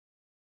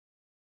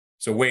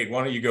 So Wade,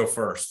 why don't you go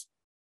first?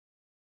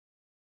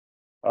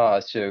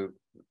 So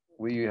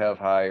we have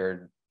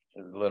hired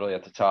literally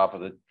at the top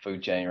of the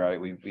food chain, right?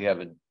 We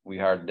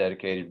hired a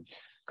dedicated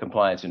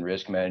compliance and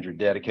risk manager,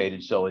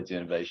 dedicated solely to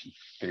innovation,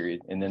 period,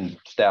 and then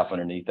staff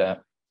underneath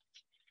that.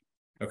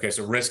 Okay,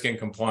 so risk and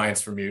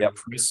compliance from you, Yep.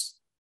 Chris.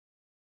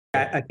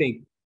 I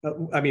think,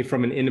 I mean,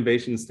 from an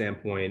innovation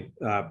standpoint,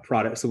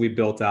 product. So we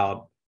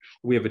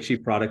have a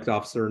chief product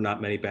officer. Not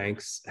many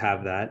banks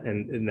have that,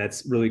 and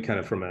that's really kind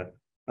of from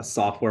a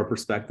software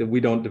perspective.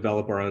 We don't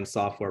develop our own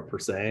software per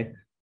se,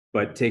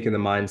 but taking the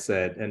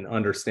mindset and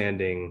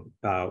understanding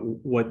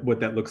what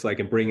that looks like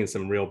and bringing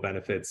some real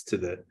benefits to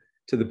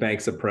the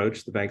bank's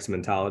approach, the bank's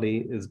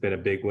mentality, has been a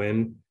big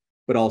win.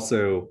 But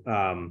also,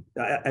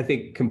 I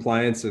think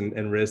compliance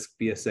and risk,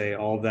 BSA,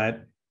 all of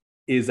that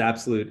is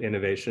absolute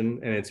innovation,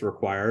 and it's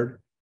required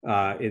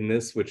in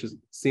this, which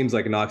seems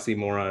like an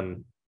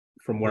oxymoron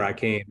from where I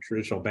came,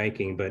 traditional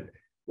banking, but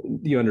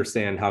you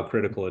understand how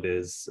critical it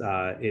is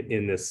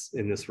in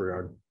this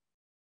regard.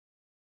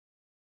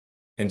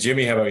 And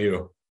Jimmy, how about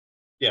you?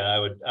 Yeah,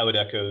 I would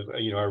echo,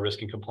 our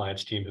risk and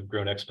compliance team have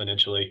grown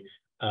exponentially,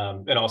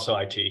 and also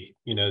IT.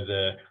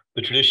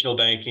 The traditional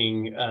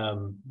banking,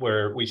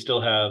 where we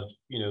still have,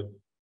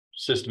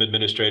 system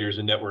administrators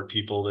and network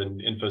people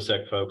and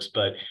InfoSec folks,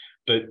 but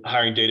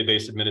hiring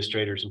database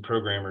administrators and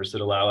programmers that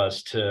allow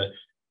us to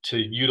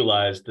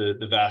utilize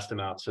the vast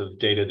amounts of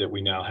data that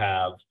we now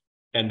have.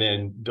 And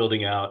then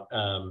building out,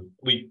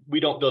 we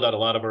don't build out a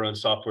lot of our own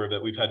software,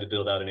 but we've had to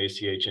build out an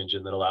ACH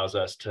engine that allows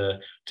us to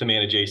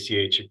manage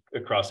ACH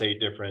across 8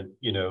 different,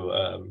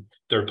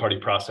 third-party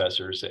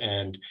processors,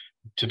 and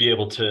to be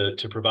able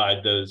to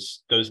provide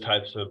those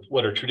types of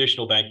what are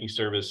traditional banking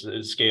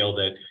services scale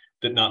that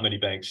not many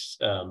banks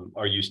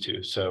are used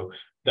to. So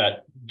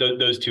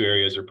those 2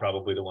 areas are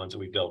probably the ones that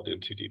we've delved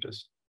into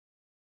deepest.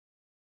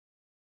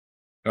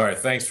 All right,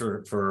 thanks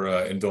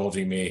for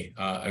indulging me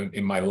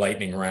in my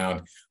lightning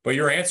round. But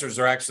your answers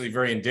are actually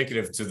very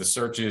indicative to the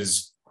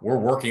searches we're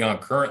working on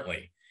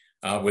currently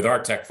with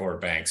our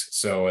tech-forward banks.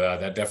 So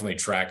that definitely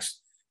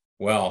tracks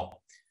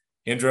well.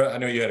 Indra, I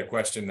know you had a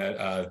question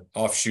that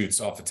offshoots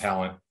off of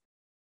talent.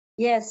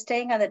 Yes,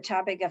 staying on the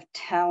topic of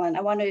talent,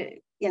 I want to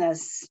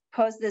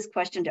pose this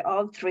question to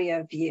all 3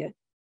 of you.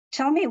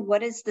 Tell me,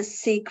 what is the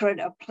secret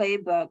or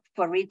playbook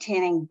for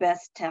retaining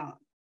best talent?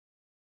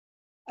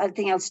 I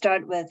think I'll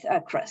start with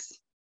Chris.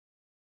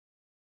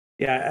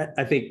 Yeah,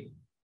 I think,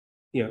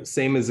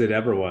 same as it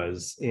ever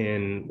was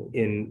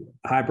in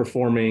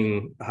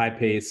high-performing,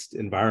 high-paced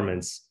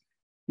environments.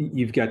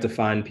 You've got to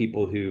find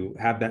people who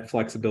have that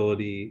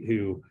flexibility,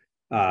 who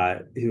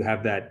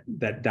have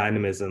that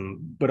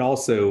dynamism, but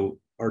also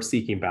are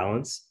seeking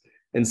balance.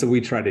 And so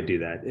we try to do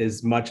that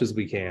as much as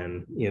we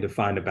can, to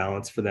find a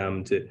balance for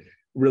them, to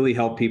really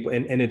help people.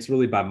 And it's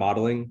really by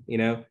modeling.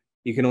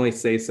 You can only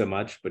say so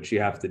much, but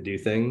you have to do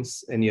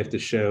things, and you have to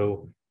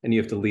show, and you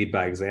have to lead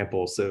by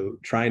example. So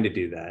trying to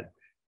do that.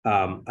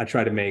 I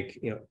try to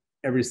make,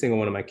 every single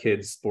one of my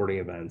kids' sporting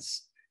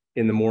events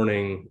in the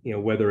morning,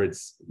 whether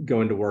it's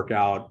going to work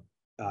out,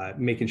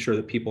 making sure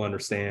that people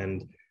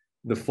understand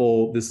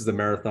this is a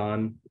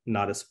marathon,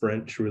 not a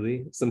sprint,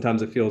 truly.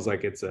 Sometimes it feels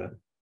like it's a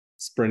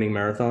sprinting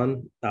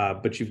marathon,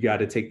 but you've got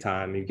to take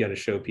time. You've got to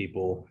show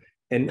people,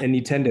 and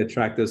you tend to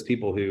attract those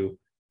people who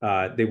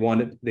they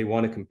want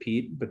to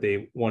compete, but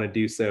they want to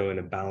do so in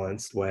a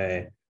balanced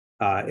way.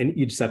 And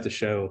you just have to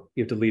show,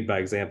 you have to lead by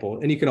example,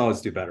 and you can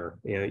always do better.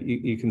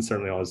 You can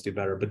certainly always do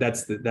better, but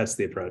that's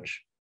the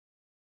approach.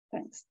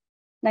 Thanks.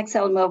 Next,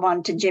 I'll move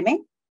on to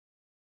Jimmy.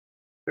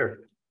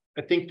 Sure.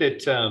 I think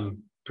that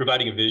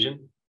providing a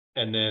vision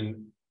and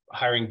then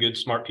hiring good,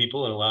 smart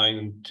people and allowing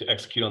them to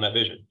execute on that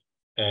vision.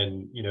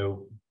 And,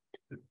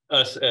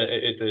 us at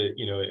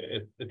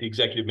the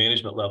executive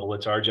management level,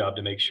 it's our job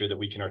to make sure that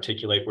we can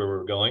articulate where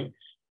we're going,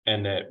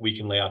 and that we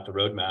can lay out the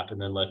roadmap,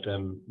 and then let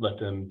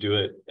them do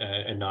it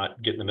and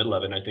not get in the middle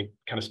of it. And I think,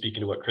 kind of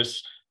speaking to what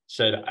Chris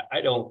said,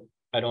 I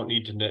don't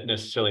need to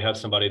necessarily have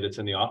somebody that's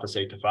in the office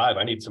 8 to 5.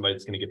 I need somebody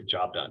that's going to get the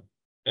job done.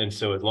 And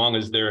so as long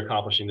as they're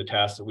accomplishing the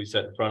tasks that we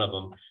set in front of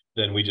them,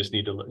 then we just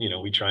need to,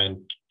 we try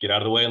and get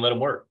out of the way and let them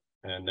work.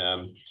 And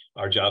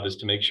our job is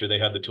to make sure they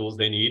have the tools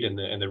they need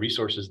and the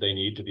resources they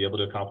need to be able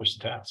to accomplish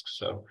the tasks.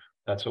 So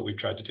that's what we've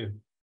tried to do.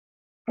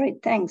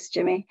 Great, thanks,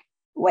 Jimmy.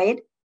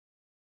 Wade?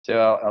 So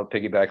I'll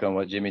piggyback on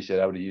what Jimmy said.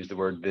 I would use the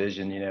word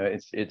vision.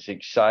 It's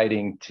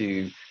exciting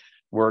to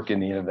work in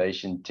the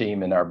innovation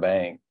team in our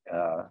bank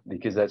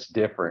because that's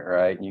different,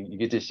 right? You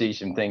get to see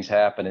some things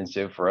happen. And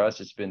so for us,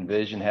 it's been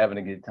vision, having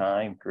a good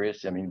time,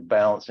 Chris. I mean,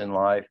 balance in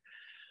life.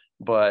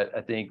 But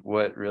I think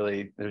what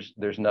really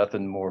there's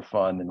nothing more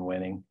fun than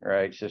winning,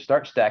 right? So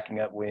start stacking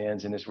up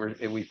wins, and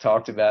we've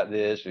talked about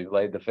this, we've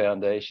laid the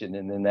foundation,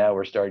 and then now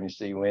we're starting to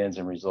see wins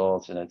and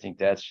results. And I think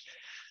that's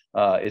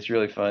it's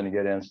really fun to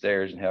go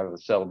downstairs and have a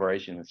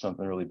celebration when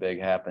something really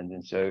big happened.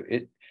 And so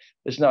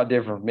it's not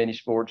different from any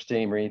sports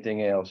team or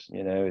anything else.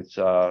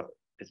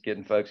 It's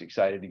getting folks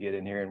excited to get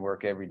in here and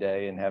work every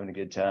day and having a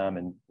good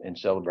time and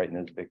celebrating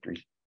those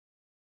victories.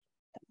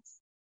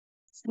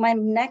 My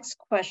next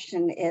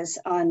question is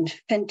on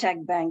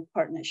fintech bank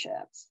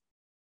partnerships.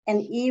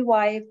 An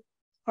EY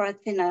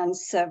Parthenon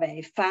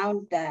survey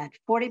found that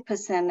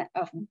 40%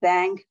 of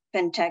bank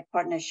fintech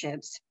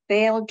partnerships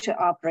failed to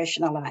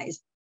operationalize,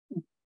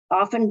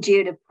 often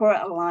due to poor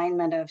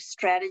alignment of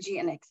strategy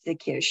and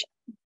execution.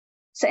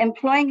 So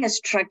employing a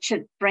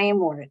structured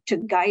framework to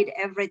guide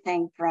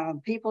everything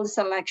from people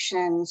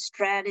selection,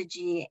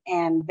 strategy,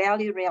 and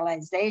value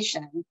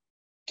realization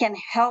can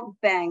help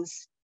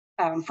banks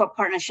for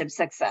partnership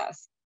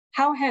success.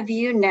 How have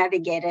you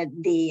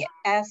navigated the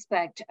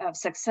aspect of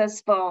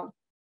successful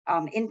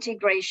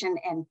integration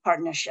and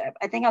partnership?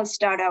 I think I'll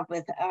start off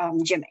with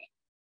Jimmy.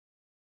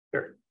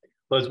 Sure.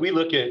 Well, as we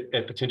look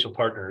at potential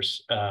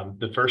partners,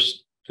 the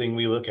first thing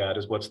we look at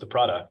is what's the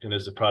product, and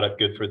is the product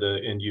good for the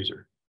end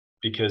user?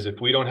 Because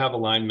if we don't have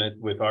alignment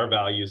with our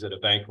values at a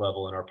bank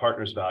level and our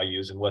partners'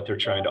 values and what they're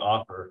trying to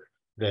offer,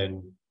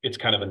 then it's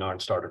kind of a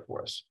non-starter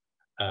for us.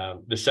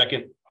 The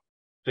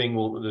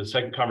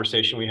second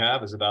conversation we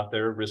have is about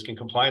their risk and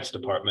compliance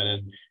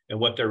department and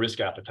what their risk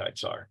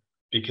appetites are.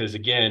 Because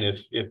again,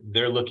 if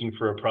they're looking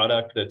for a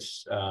product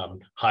that's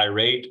high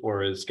rate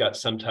or has got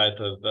some type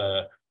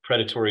of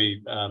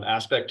predatory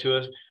aspect to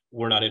it,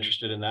 we're not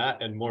interested in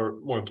that. And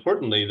more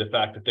importantly, the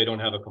fact that they don't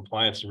have a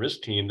compliance and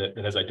risk team that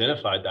has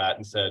identified that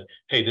and said,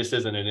 hey, this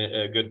isn't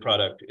a good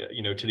product,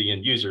 to the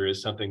end user,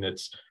 is something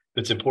that's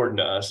important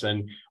to us.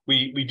 And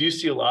we do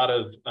see a lot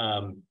of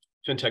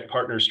fintech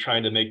partners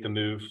trying to make the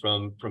move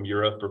from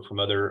Europe or from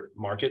other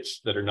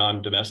markets that are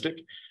non-domestic.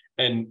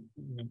 And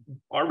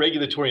our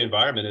regulatory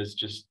environment is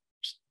just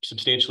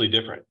substantially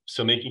different.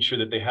 So making sure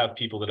that they have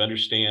people that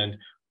understand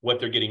what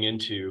they're getting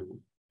into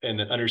and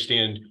that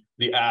understand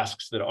the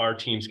asks that our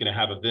team's going to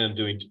have of them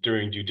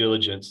during due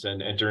diligence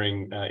and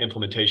during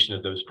implementation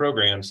of those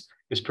programs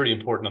is pretty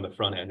important on the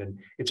front end. And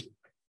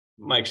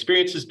my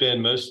experience has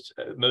been most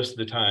of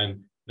the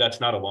time,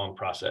 that's not a long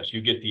process. You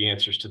get the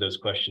answers to those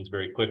questions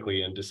very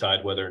quickly and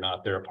decide whether or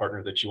not they're a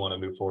partner that you want to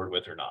move forward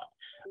with or not.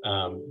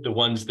 The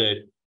ones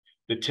that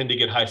tend to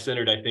get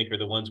high-centered, I think, are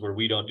the ones where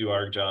we don't do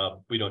our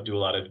job. We don't do a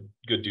lot of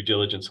good due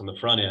diligence on the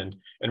front end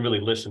and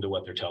really listen to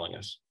what they're telling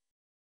us.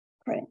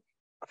 Great.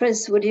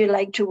 Chris, would you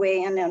like to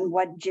weigh in on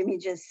what Jimmy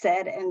just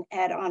said and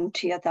add on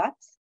to your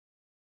thoughts?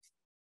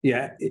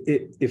 Yeah,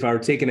 if I were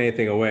taking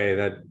anything away,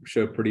 that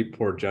showed pretty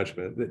poor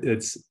judgment.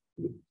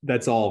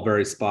 That's all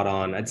very spot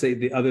on. I'd say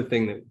the other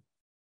thing that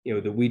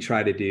that we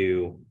try to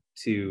do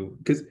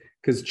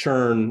because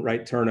churn,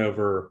 right,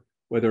 turnover,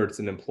 whether it's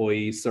an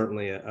employee,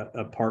 certainly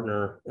a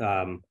partner,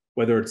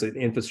 whether it's an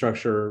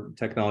infrastructure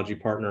technology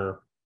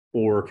partner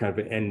or kind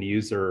of an end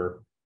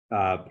user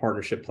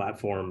partnership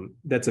platform,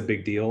 that's a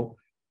big deal.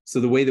 So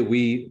the way that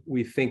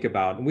we think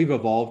about, and we've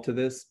evolved to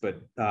this,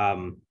 but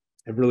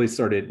I've really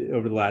started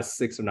over the last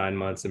 6 or 9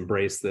 months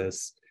embrace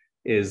this,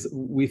 is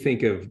we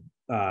think of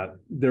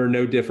there are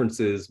no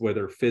differences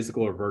whether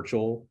physical or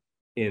virtual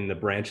in the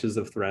branches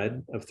of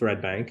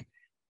Thread Bank.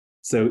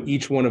 So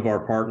each one of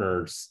our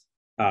partners,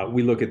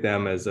 we look at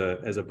them as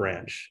a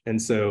branch.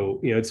 And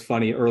so it's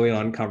funny, early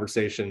on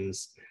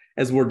conversations,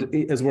 as we're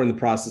in the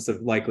process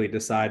of likely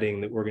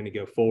deciding that we're going to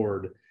go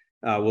forward,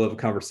 we'll have a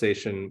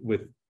conversation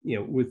with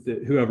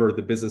whoever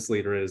the business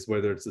leader is,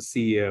 whether it's the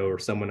CEO or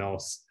someone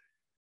else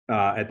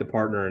at the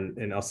partner,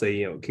 and I'll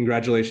say,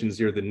 congratulations,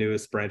 you're the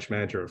newest branch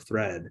manager of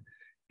Thread.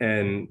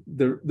 And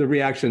the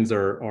reactions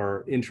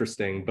are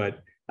interesting,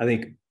 but I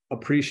think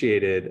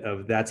appreciated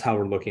of that's how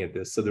we're looking at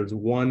this. So there's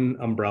one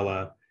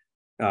umbrella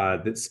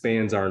that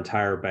spans our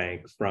entire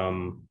bank,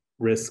 from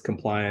risk,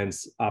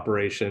 compliance,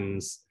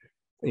 operations,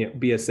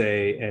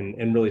 BSA,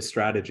 and really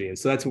strategy. And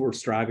so that's what we're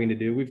striving to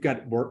do. We've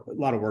got a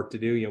lot of work to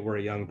do. We're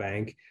a young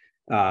bank,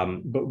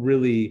 but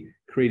really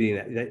creating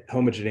that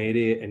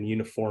homogeneity and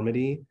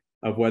uniformity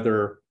of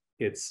whether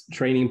it's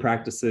training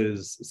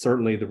practices,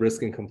 certainly the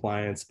risk and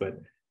compliance, but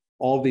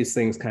all of these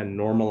things kind of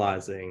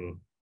normalizing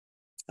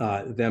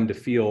them to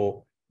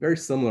feel very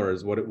similar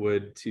as what it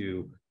would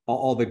to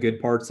all the good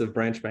parts of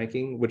branch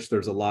banking, which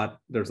there's a lot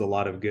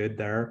of good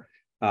there.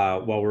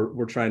 While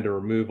we're trying to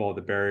remove all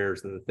the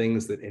barriers and the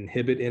things that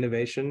inhibit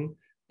innovation,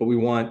 but we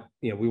want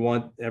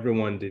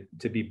everyone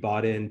to be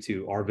bought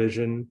into our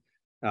vision,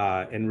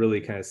 and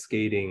really kind of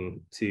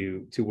skating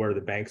to where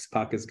the bank's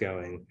puck is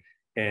going.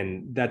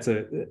 And that's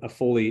a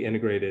fully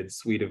integrated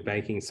suite of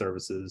banking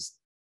services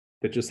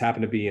that just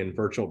happen to be in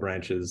virtual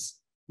branches,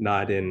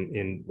 not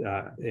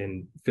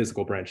in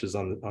physical branches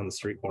on the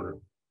street corner.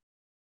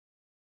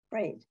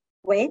 Great.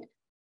 Wade?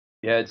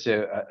 Yeah, it's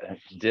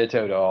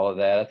ditto to all of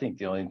that. I think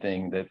the only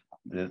thing that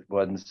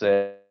wasn't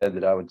said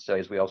that I would say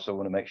is we also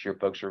want to make sure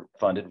folks are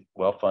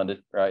well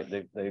funded, right?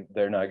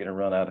 They're not going to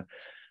run out of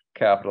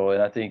capital.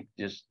 And I think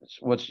just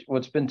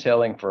what's been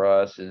telling for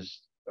us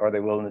is, are they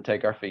willing to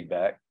take our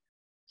feedback?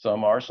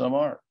 Some are, some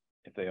aren't.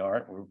 If they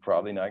aren't, we're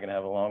probably not going to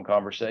have a long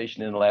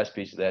conversation. And the last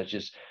piece of that is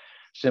just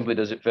simply,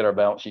 does it fit our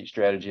balance sheet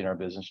strategy and our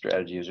business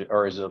strategy?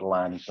 Or is it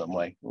aligned in some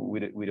way?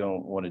 We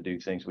don't want to do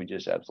things we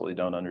just absolutely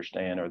don't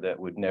understand, or that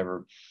would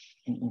never,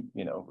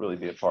 really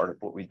be a part of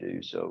what we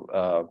do.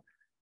 So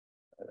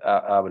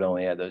I would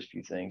only add those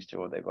few things to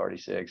what they've already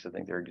said, because I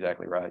think they're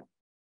exactly right.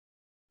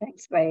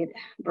 Thanks, Wade.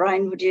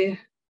 Brian, would you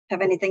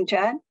have anything to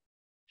add?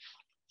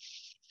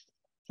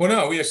 Well,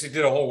 no, we actually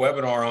did a whole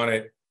webinar on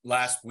it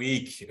last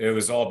week. It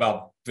was all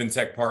about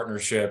fintech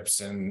partnerships,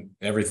 and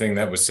everything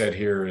that was said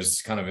here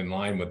is kind of in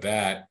line with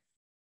that.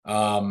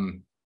 I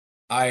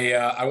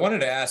wanted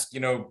to ask,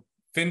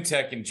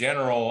 fintech in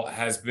general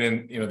has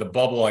been, the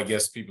bubble, I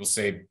guess people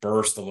say,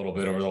 burst a little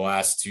bit over the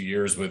last 2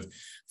 years with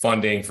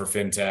funding for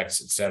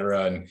fintechs, et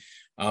cetera. And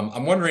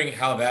I'm wondering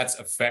how that's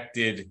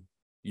affected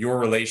your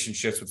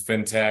relationships with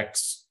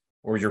fintechs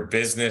or your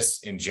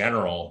business in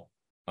general.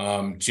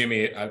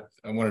 Jimmy, I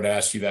wanted to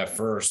ask you that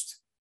first.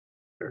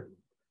 Sure.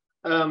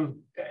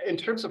 In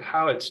terms of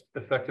how it's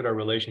affected our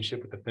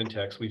relationship with the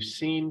fintechs, we've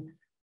seen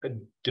a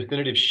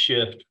definitive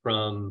shift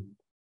from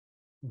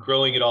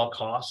growing at all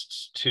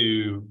costs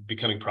to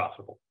becoming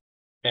profitable.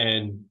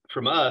 And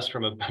from us,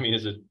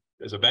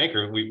 as a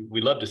banker,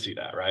 we love to see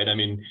that, right? I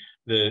mean,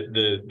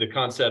 the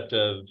concept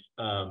of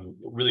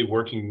really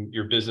working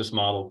your business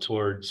model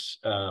towards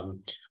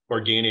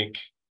organic,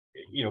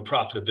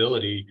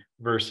 profitability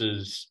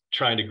versus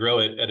trying to grow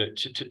it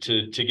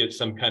to get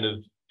some kind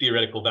of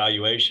theoretical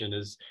valuation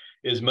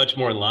is much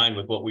more in line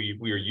with what we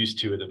are used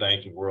to in the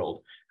banking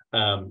world.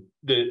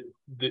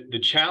 The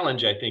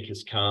challenge, I think,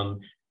 has come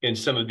in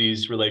some of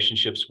these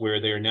relationships where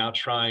they are now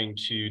trying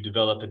to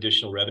develop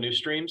additional revenue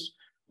streams,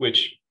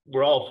 which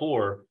we're all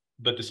for,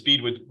 but the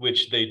speed with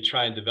which they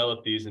try and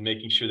develop these and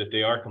making sure that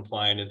they are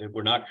compliant and that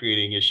we're not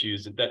creating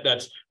issues,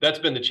 that's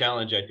been the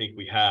challenge I think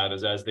we have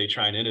as they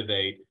try and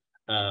innovate.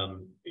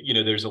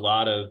 There's a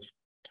lot of,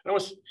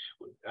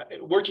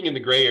 working in the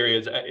gray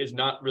areas is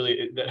not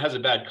really, that has a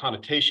bad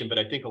connotation, but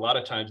I think a lot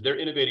of times they're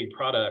innovating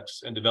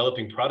products and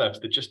developing products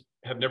that just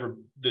have never,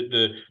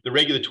 the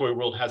regulatory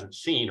world hasn't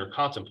seen or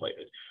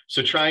contemplated.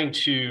 So trying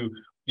to,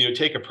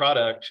 take a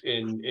product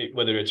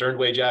whether it's earned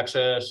wage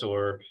access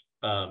or,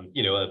 a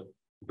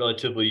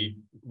relatively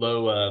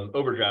low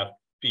overdraft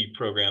fee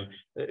program,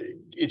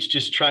 it's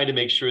just trying to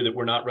make sure that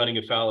we're not running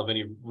afoul of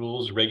any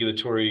rules,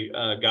 regulatory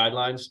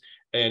guidelines,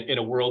 and in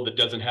a world that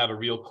doesn't have a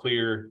real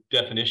clear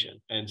definition.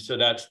 And so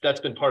that's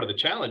been part of the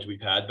challenge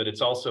we've had, but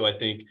it's also, I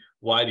think,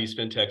 why these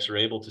fintechs are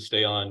able to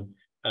stay on,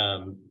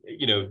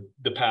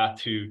 the path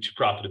to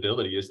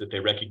profitability, is that they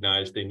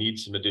recognize they need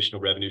some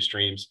additional revenue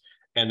streams,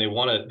 and they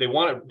want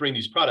to bring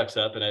these products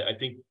up. And I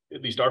think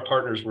at least our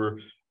partners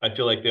I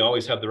feel like they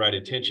always have the right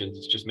intentions.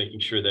 It's just making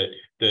sure that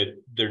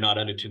they're not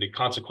unintended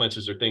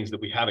consequences or things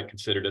that we haven't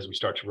considered as we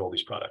start to roll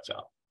these products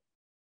out.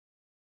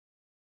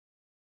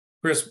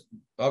 Chris,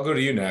 I'll go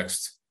to you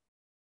next.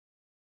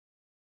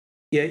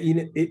 Yeah,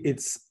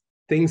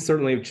 things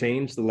certainly have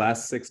changed the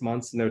last 6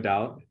 months, no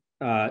doubt.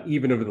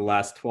 Even over the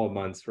last 12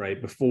 months,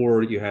 right?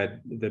 Before, you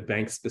had the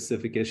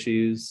bank-specific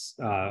issues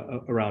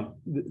around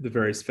the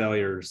various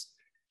failures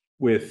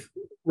with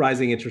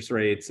rising interest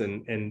rates,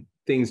 and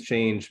things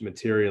changed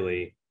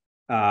materially.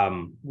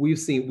 I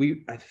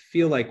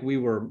feel like we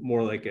were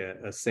more like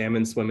a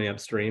salmon swimming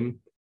upstream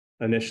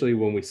initially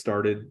when we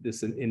started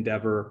this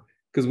endeavor,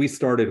 because we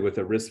started with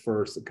a risk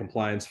first, a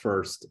compliance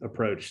first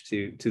approach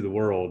to the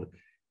world.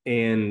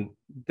 And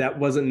that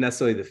wasn't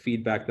necessarily the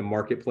feedback the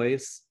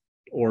marketplace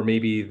or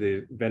maybe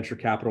the venture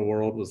capital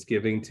world was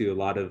giving to a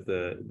lot of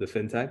the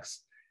fintechs.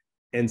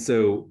 And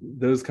so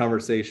those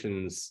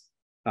conversations,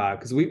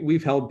 because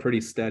we've held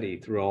pretty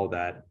steady through all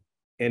that,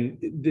 and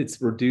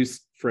it's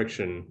reduced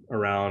friction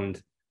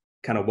around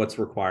kind of what's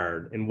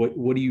required and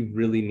what do you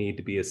really need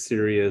to be a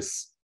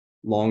serious,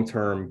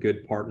 long-term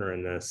good partner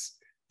in this.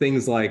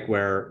 Things like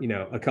where,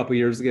 a couple of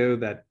years ago,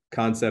 that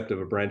concept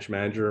of a branch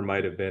manager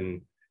might have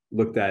been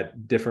looked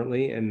at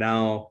differently. And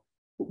now,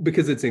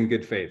 because it's in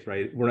good faith,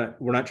 right?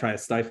 We're not trying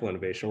to stifle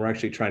innovation. We're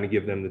actually trying to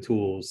give them the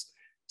tools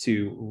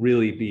to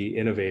really be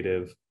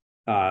innovative,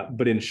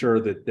 but ensure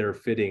that they're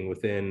fitting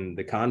within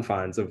the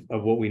confines of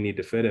what we need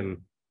to fit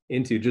them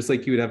into. Just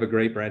like you would have a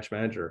great branch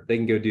manager. They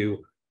can go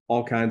do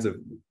all kinds of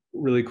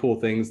really cool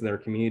things in their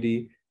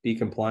community. be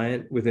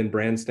compliant within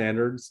brand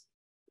standards,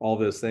 all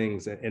those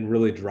things, and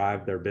really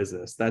drive their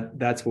business.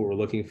 That's what we're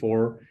looking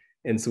for.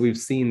 And so we've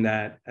seen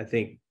that, I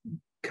think,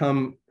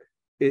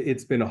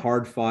 it's been a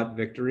hard fought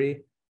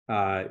victory.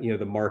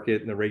 The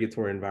market and the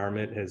regulatory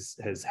environment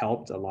has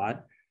helped a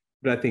lot,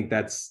 but I think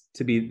that's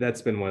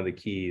been one of the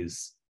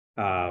keys,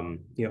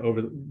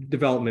 over the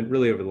development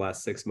really over the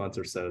last 6 months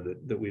or so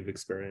that we've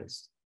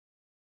experienced.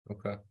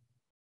 Okay.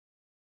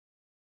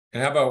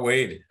 And how about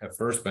Wade at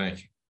First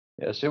Bank?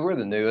 Yeah, so we're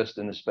the newest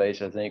in the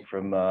space, I think,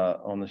 from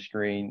on the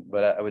screen.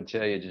 But I would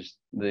tell you just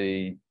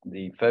the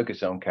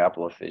focus on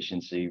capital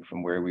efficiency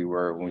from where we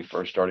were when we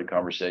first started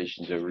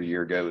conversations over a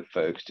year ago with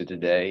folks to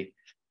today.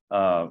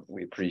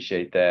 We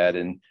appreciate that,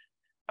 and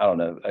I don't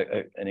know,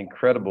 an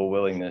incredible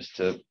willingness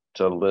to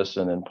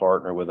listen and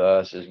partner with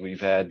us as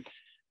we've had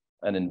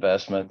an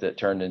investment that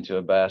turned into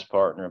a BaaS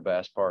partner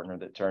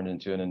that turned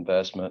into an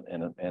investment,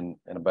 and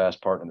a BaaS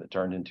partner that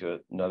turned into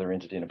another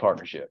entity in a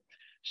partnership.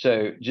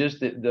 So just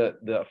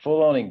the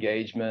full-on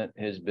engagement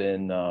has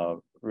been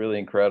really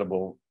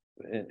incredible,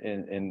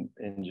 and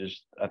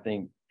just I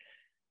think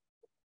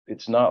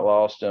it's not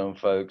lost on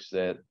folks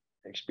that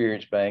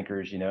experienced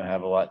bankers,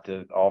 have a lot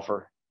to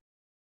offer.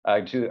 I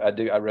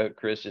wrote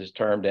Chris's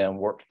term down,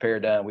 work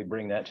paradigm. We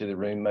bring that to the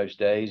room most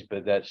days,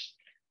 but that's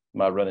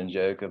my running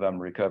joke of I'm a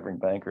recovering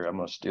banker. I'm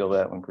going to steal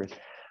that one, Chris.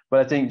 But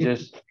I think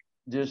just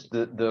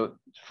the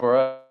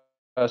for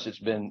us, it's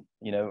been,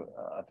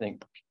 I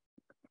think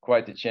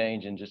quite the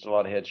change, and just a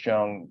lot of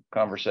headstrong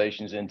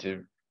conversations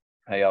into,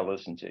 hey, I'll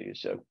listen to you.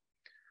 So,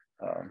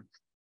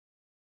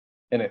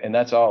 and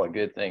that's all a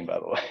good thing, by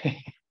the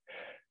way.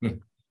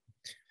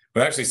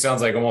 Well, it actually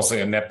sounds like almost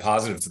like a net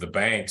positive to the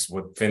banks,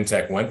 what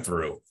FinTech went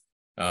through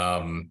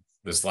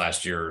this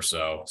last year or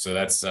so. So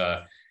that's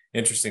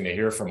interesting to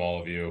hear from all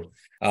of you.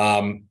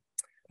 I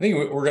think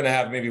we're going to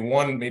have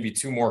maybe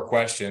two more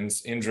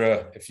questions.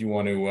 Indra, if you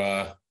want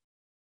to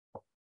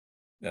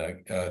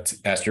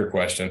ask your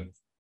question.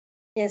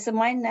 Yeah, so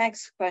my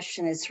next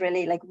question is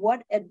really like,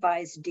 what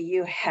advice do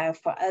you have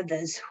for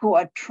others who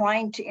are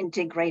trying to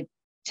integrate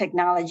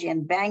technology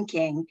and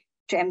banking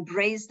to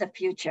embrace the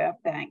future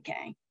of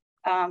banking?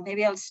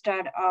 Maybe I'll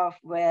start off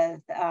with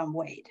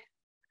Wade.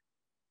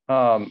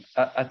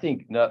 I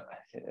think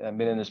I've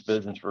been in this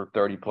business for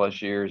 30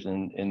 plus years,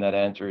 and that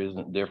answer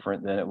isn't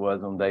different than it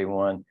was on day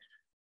one.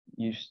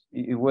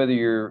 Whether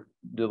you're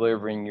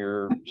delivering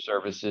your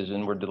services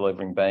and we're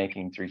delivering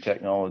banking through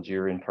technology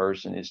or in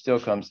person, it still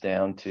comes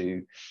down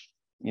to,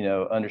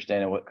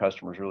 understanding what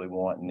customers really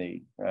want and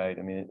need, right?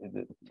 I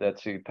mean,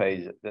 that's who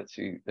pays it. That's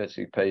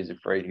who pays the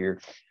freight here.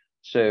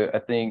 So I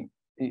think,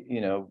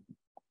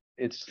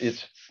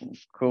 it's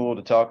cool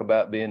to talk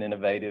about being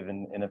innovative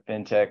in a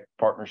FinTech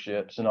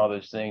partnerships and all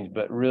those things,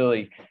 but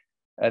really,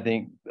 I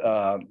think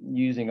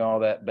using all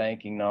that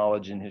banking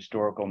knowledge and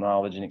historical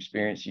knowledge and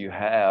experience you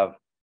have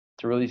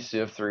to really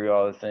sift through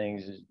all the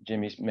things, as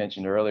Jimmy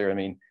mentioned earlier. I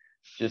mean,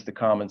 just the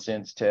common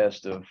sense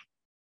test of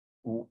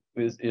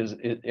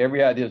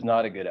every idea is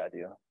not a good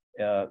idea.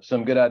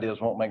 Some good ideas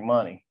won't make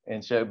money,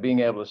 and so being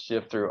able to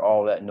sift through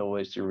all that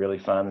noise to really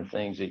find the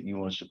things that you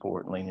want to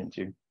support and lean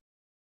into.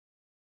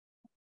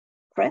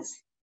 Chris?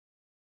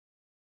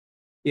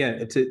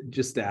 Yeah,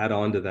 to add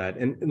on to that,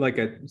 and like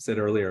I said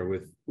earlier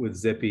with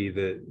Zippy,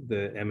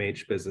 the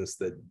MH business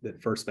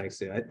that First Bank's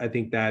doing, I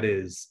think that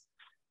is,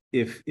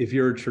 if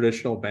you're a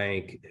traditional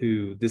bank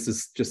who this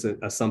is just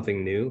a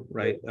something new,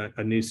 right,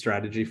 a new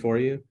strategy for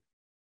you,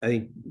 I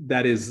think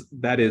that is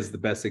the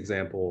best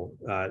example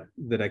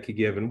that I could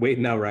give. And Wade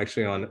and I were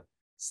actually on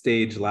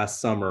stage last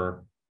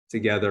summer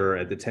together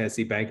at the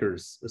Tennessee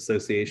Bankers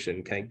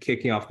Association, kind of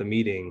kicking off the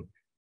meeting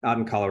out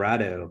in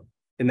Colorado.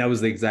 And that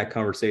was the exact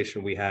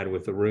conversation we had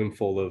with a room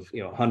full of,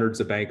 hundreds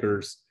of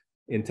bankers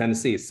in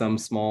Tennessee, some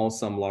small,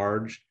 some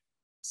large,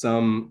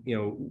 some,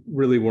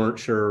 really weren't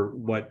sure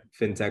what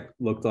FinTech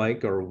looked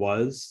like or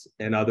was,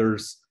 and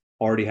others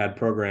already had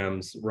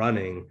programs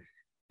running.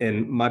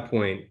 And my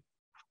point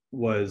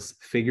was,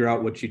 figure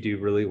out what you do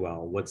really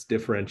well, what's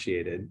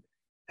differentiated.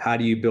 How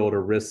do you build a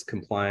risk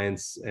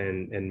compliance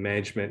and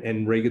management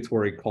and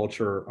regulatory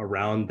culture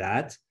around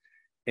that?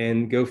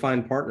 And go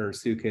find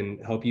partners who can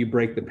help you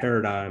break the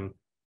paradigm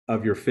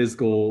of your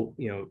physical,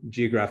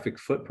 geographic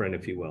footprint,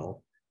 if you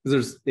will.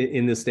 Because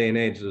in this day and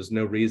age, there's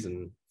no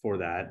reason for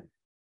that.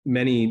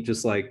 Many,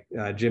 just like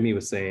Jimmy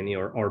was saying,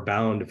 are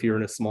bound. If you're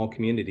in a small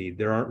community,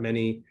 there aren't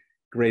many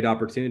great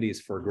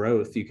opportunities for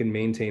growth. You can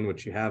maintain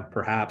what you have,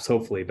 perhaps,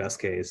 hopefully, best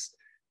case,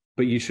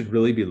 but you should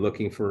really be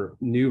looking for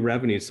new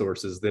revenue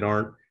sources that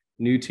aren't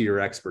new to your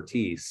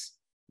expertise.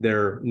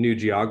 They're new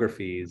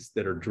geographies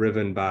that are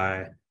driven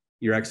by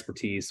your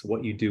expertise,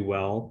 what you do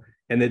well,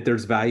 and that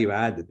there's value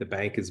add that the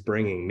bank is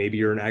bringing. Maybe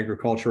you're an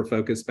agriculture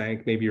focused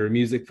bank, maybe you're a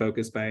music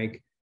focused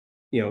bank,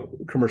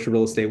 commercial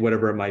real estate,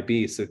 whatever it might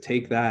be. So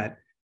take that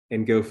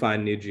and go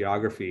find new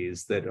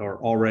geographies that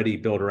are already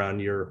built around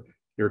your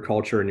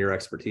culture and your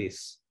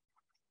expertise.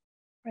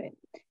 Right.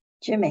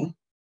 Jimmy.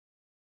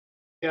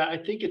 Yeah, I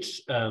think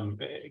it's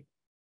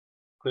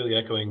clearly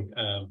echoing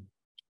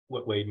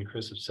what Wade and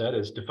Chris have said,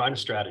 is define a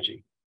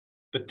strategy.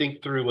 but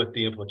think through what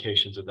the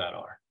implications of that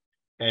are.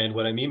 And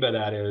what I mean by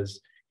that is,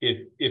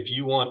 if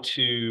you want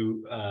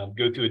to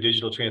go through a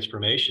digital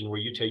transformation where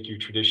you take your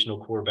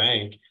traditional core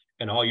bank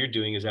and all you're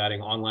doing is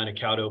adding online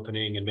account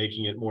opening and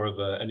making it more of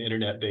an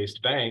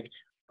internet-based bank,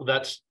 well,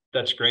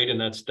 that's great, and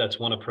that's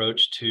one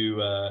approach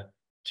to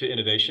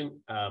innovation.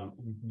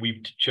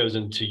 We've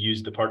chosen to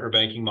use the partner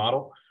banking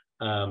model.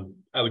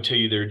 I would tell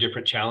you there are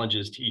different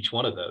challenges to each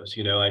one of those.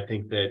 I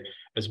think that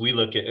as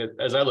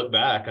I look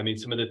back, I mean,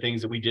 some of the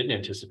things that we didn't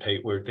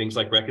anticipate were things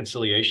like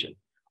reconciliation.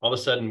 All of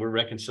a sudden, we're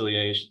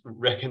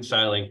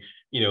reconciling,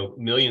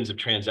 millions of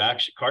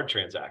card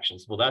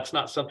transactions. Well, that's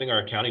not something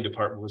our accounting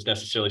department was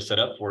necessarily set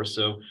up for.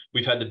 So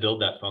we've had to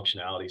build that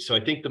functionality. So I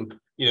think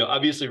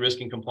obviously risk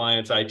and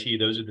compliance, IT,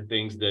 those are the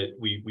things that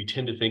we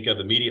tend to think of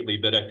immediately.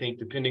 But I think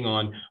depending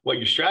on what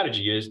your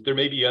strategy is, there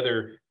may be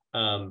other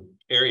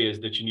areas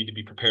that you need to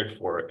be prepared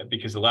for,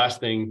 because the last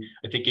thing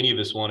I think any of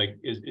us want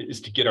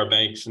is to get our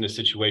banks in a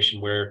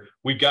situation where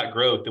we've got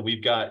growth and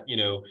we've got,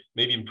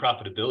 maybe even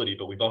profitability,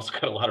 but we've also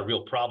got a lot of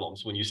real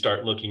problems when you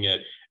start looking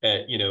at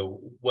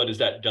what has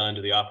that done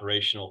to the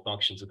operational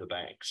functions of the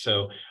bank.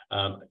 So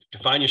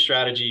define your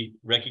strategy,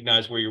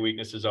 recognize where your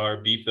weaknesses are,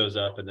 beef those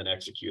up, and then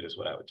execute is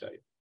what I would tell you.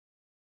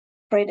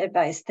 Great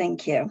advice.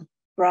 Thank you.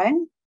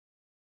 Brian?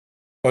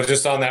 Well,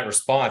 just on that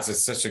response,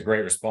 it's such a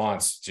great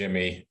response,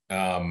 Jimmy.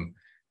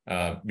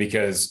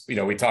 Because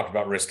we talked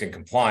about risk and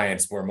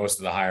compliance, where most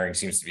of the hiring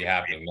seems to be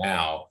happening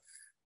now.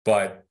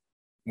 But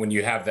when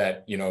you have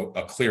that,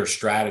 a clear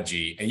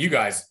strategy, and you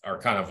guys are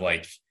kind of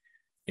like,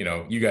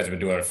 you guys have been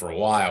doing it for a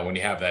while. When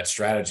you have that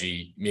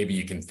strategy, maybe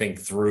you can think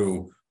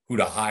through who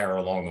to hire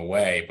along the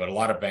way. But a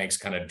lot of banks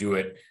kind of do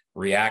it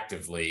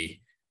reactively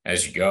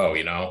as you go,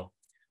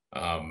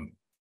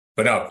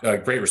 But no,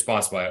 great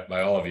response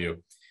by all of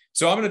you.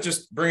 So I'm going to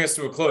just bring us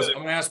to a close. I'm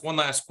going to ask one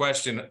last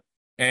question.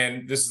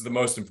 And this is the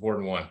most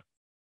important one.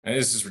 And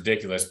this is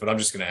ridiculous, but I'm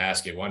just going to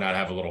ask it. Why not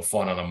have a little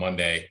fun on a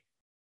Monday?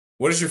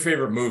 What is your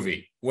favorite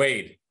movie?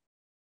 Wade?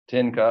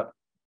 Tin Cup.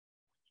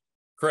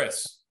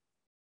 Chris?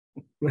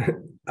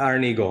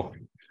 Iron Eagle.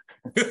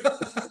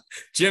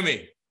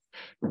 Jimmy?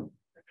 Man,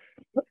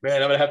 I'm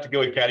going to have to go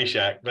with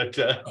Caddyshack. But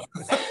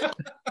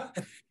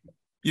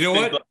you know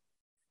what?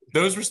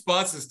 Those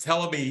responses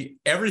tell me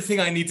everything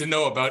I need to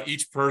know about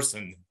each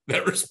person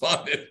that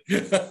responded.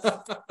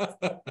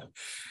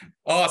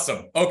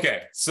 Awesome.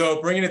 Okay.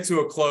 So bringing it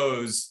to a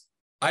close,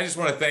 I just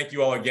want to thank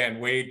you all again,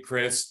 Wade,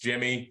 Chris,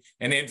 Jimmy,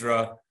 and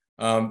Indra.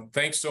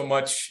 Thanks so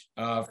much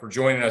for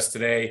joining us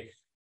today.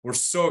 We're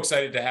so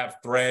excited to have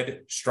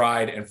Thread,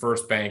 Stride, and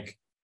First Bank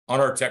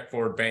on our Tech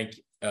Forward Bank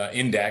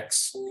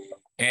Index.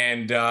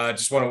 And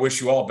just want to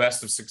wish you all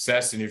best of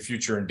success in your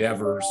future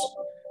endeavors.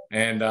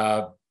 And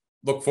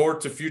look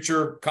forward to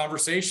future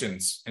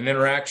conversations and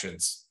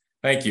interactions.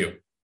 Thank you.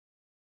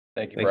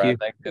 Thank you, Brad.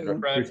 Thank you. Thanks,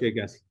 Brad. Appreciate it,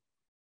 guys.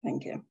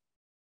 Thank you.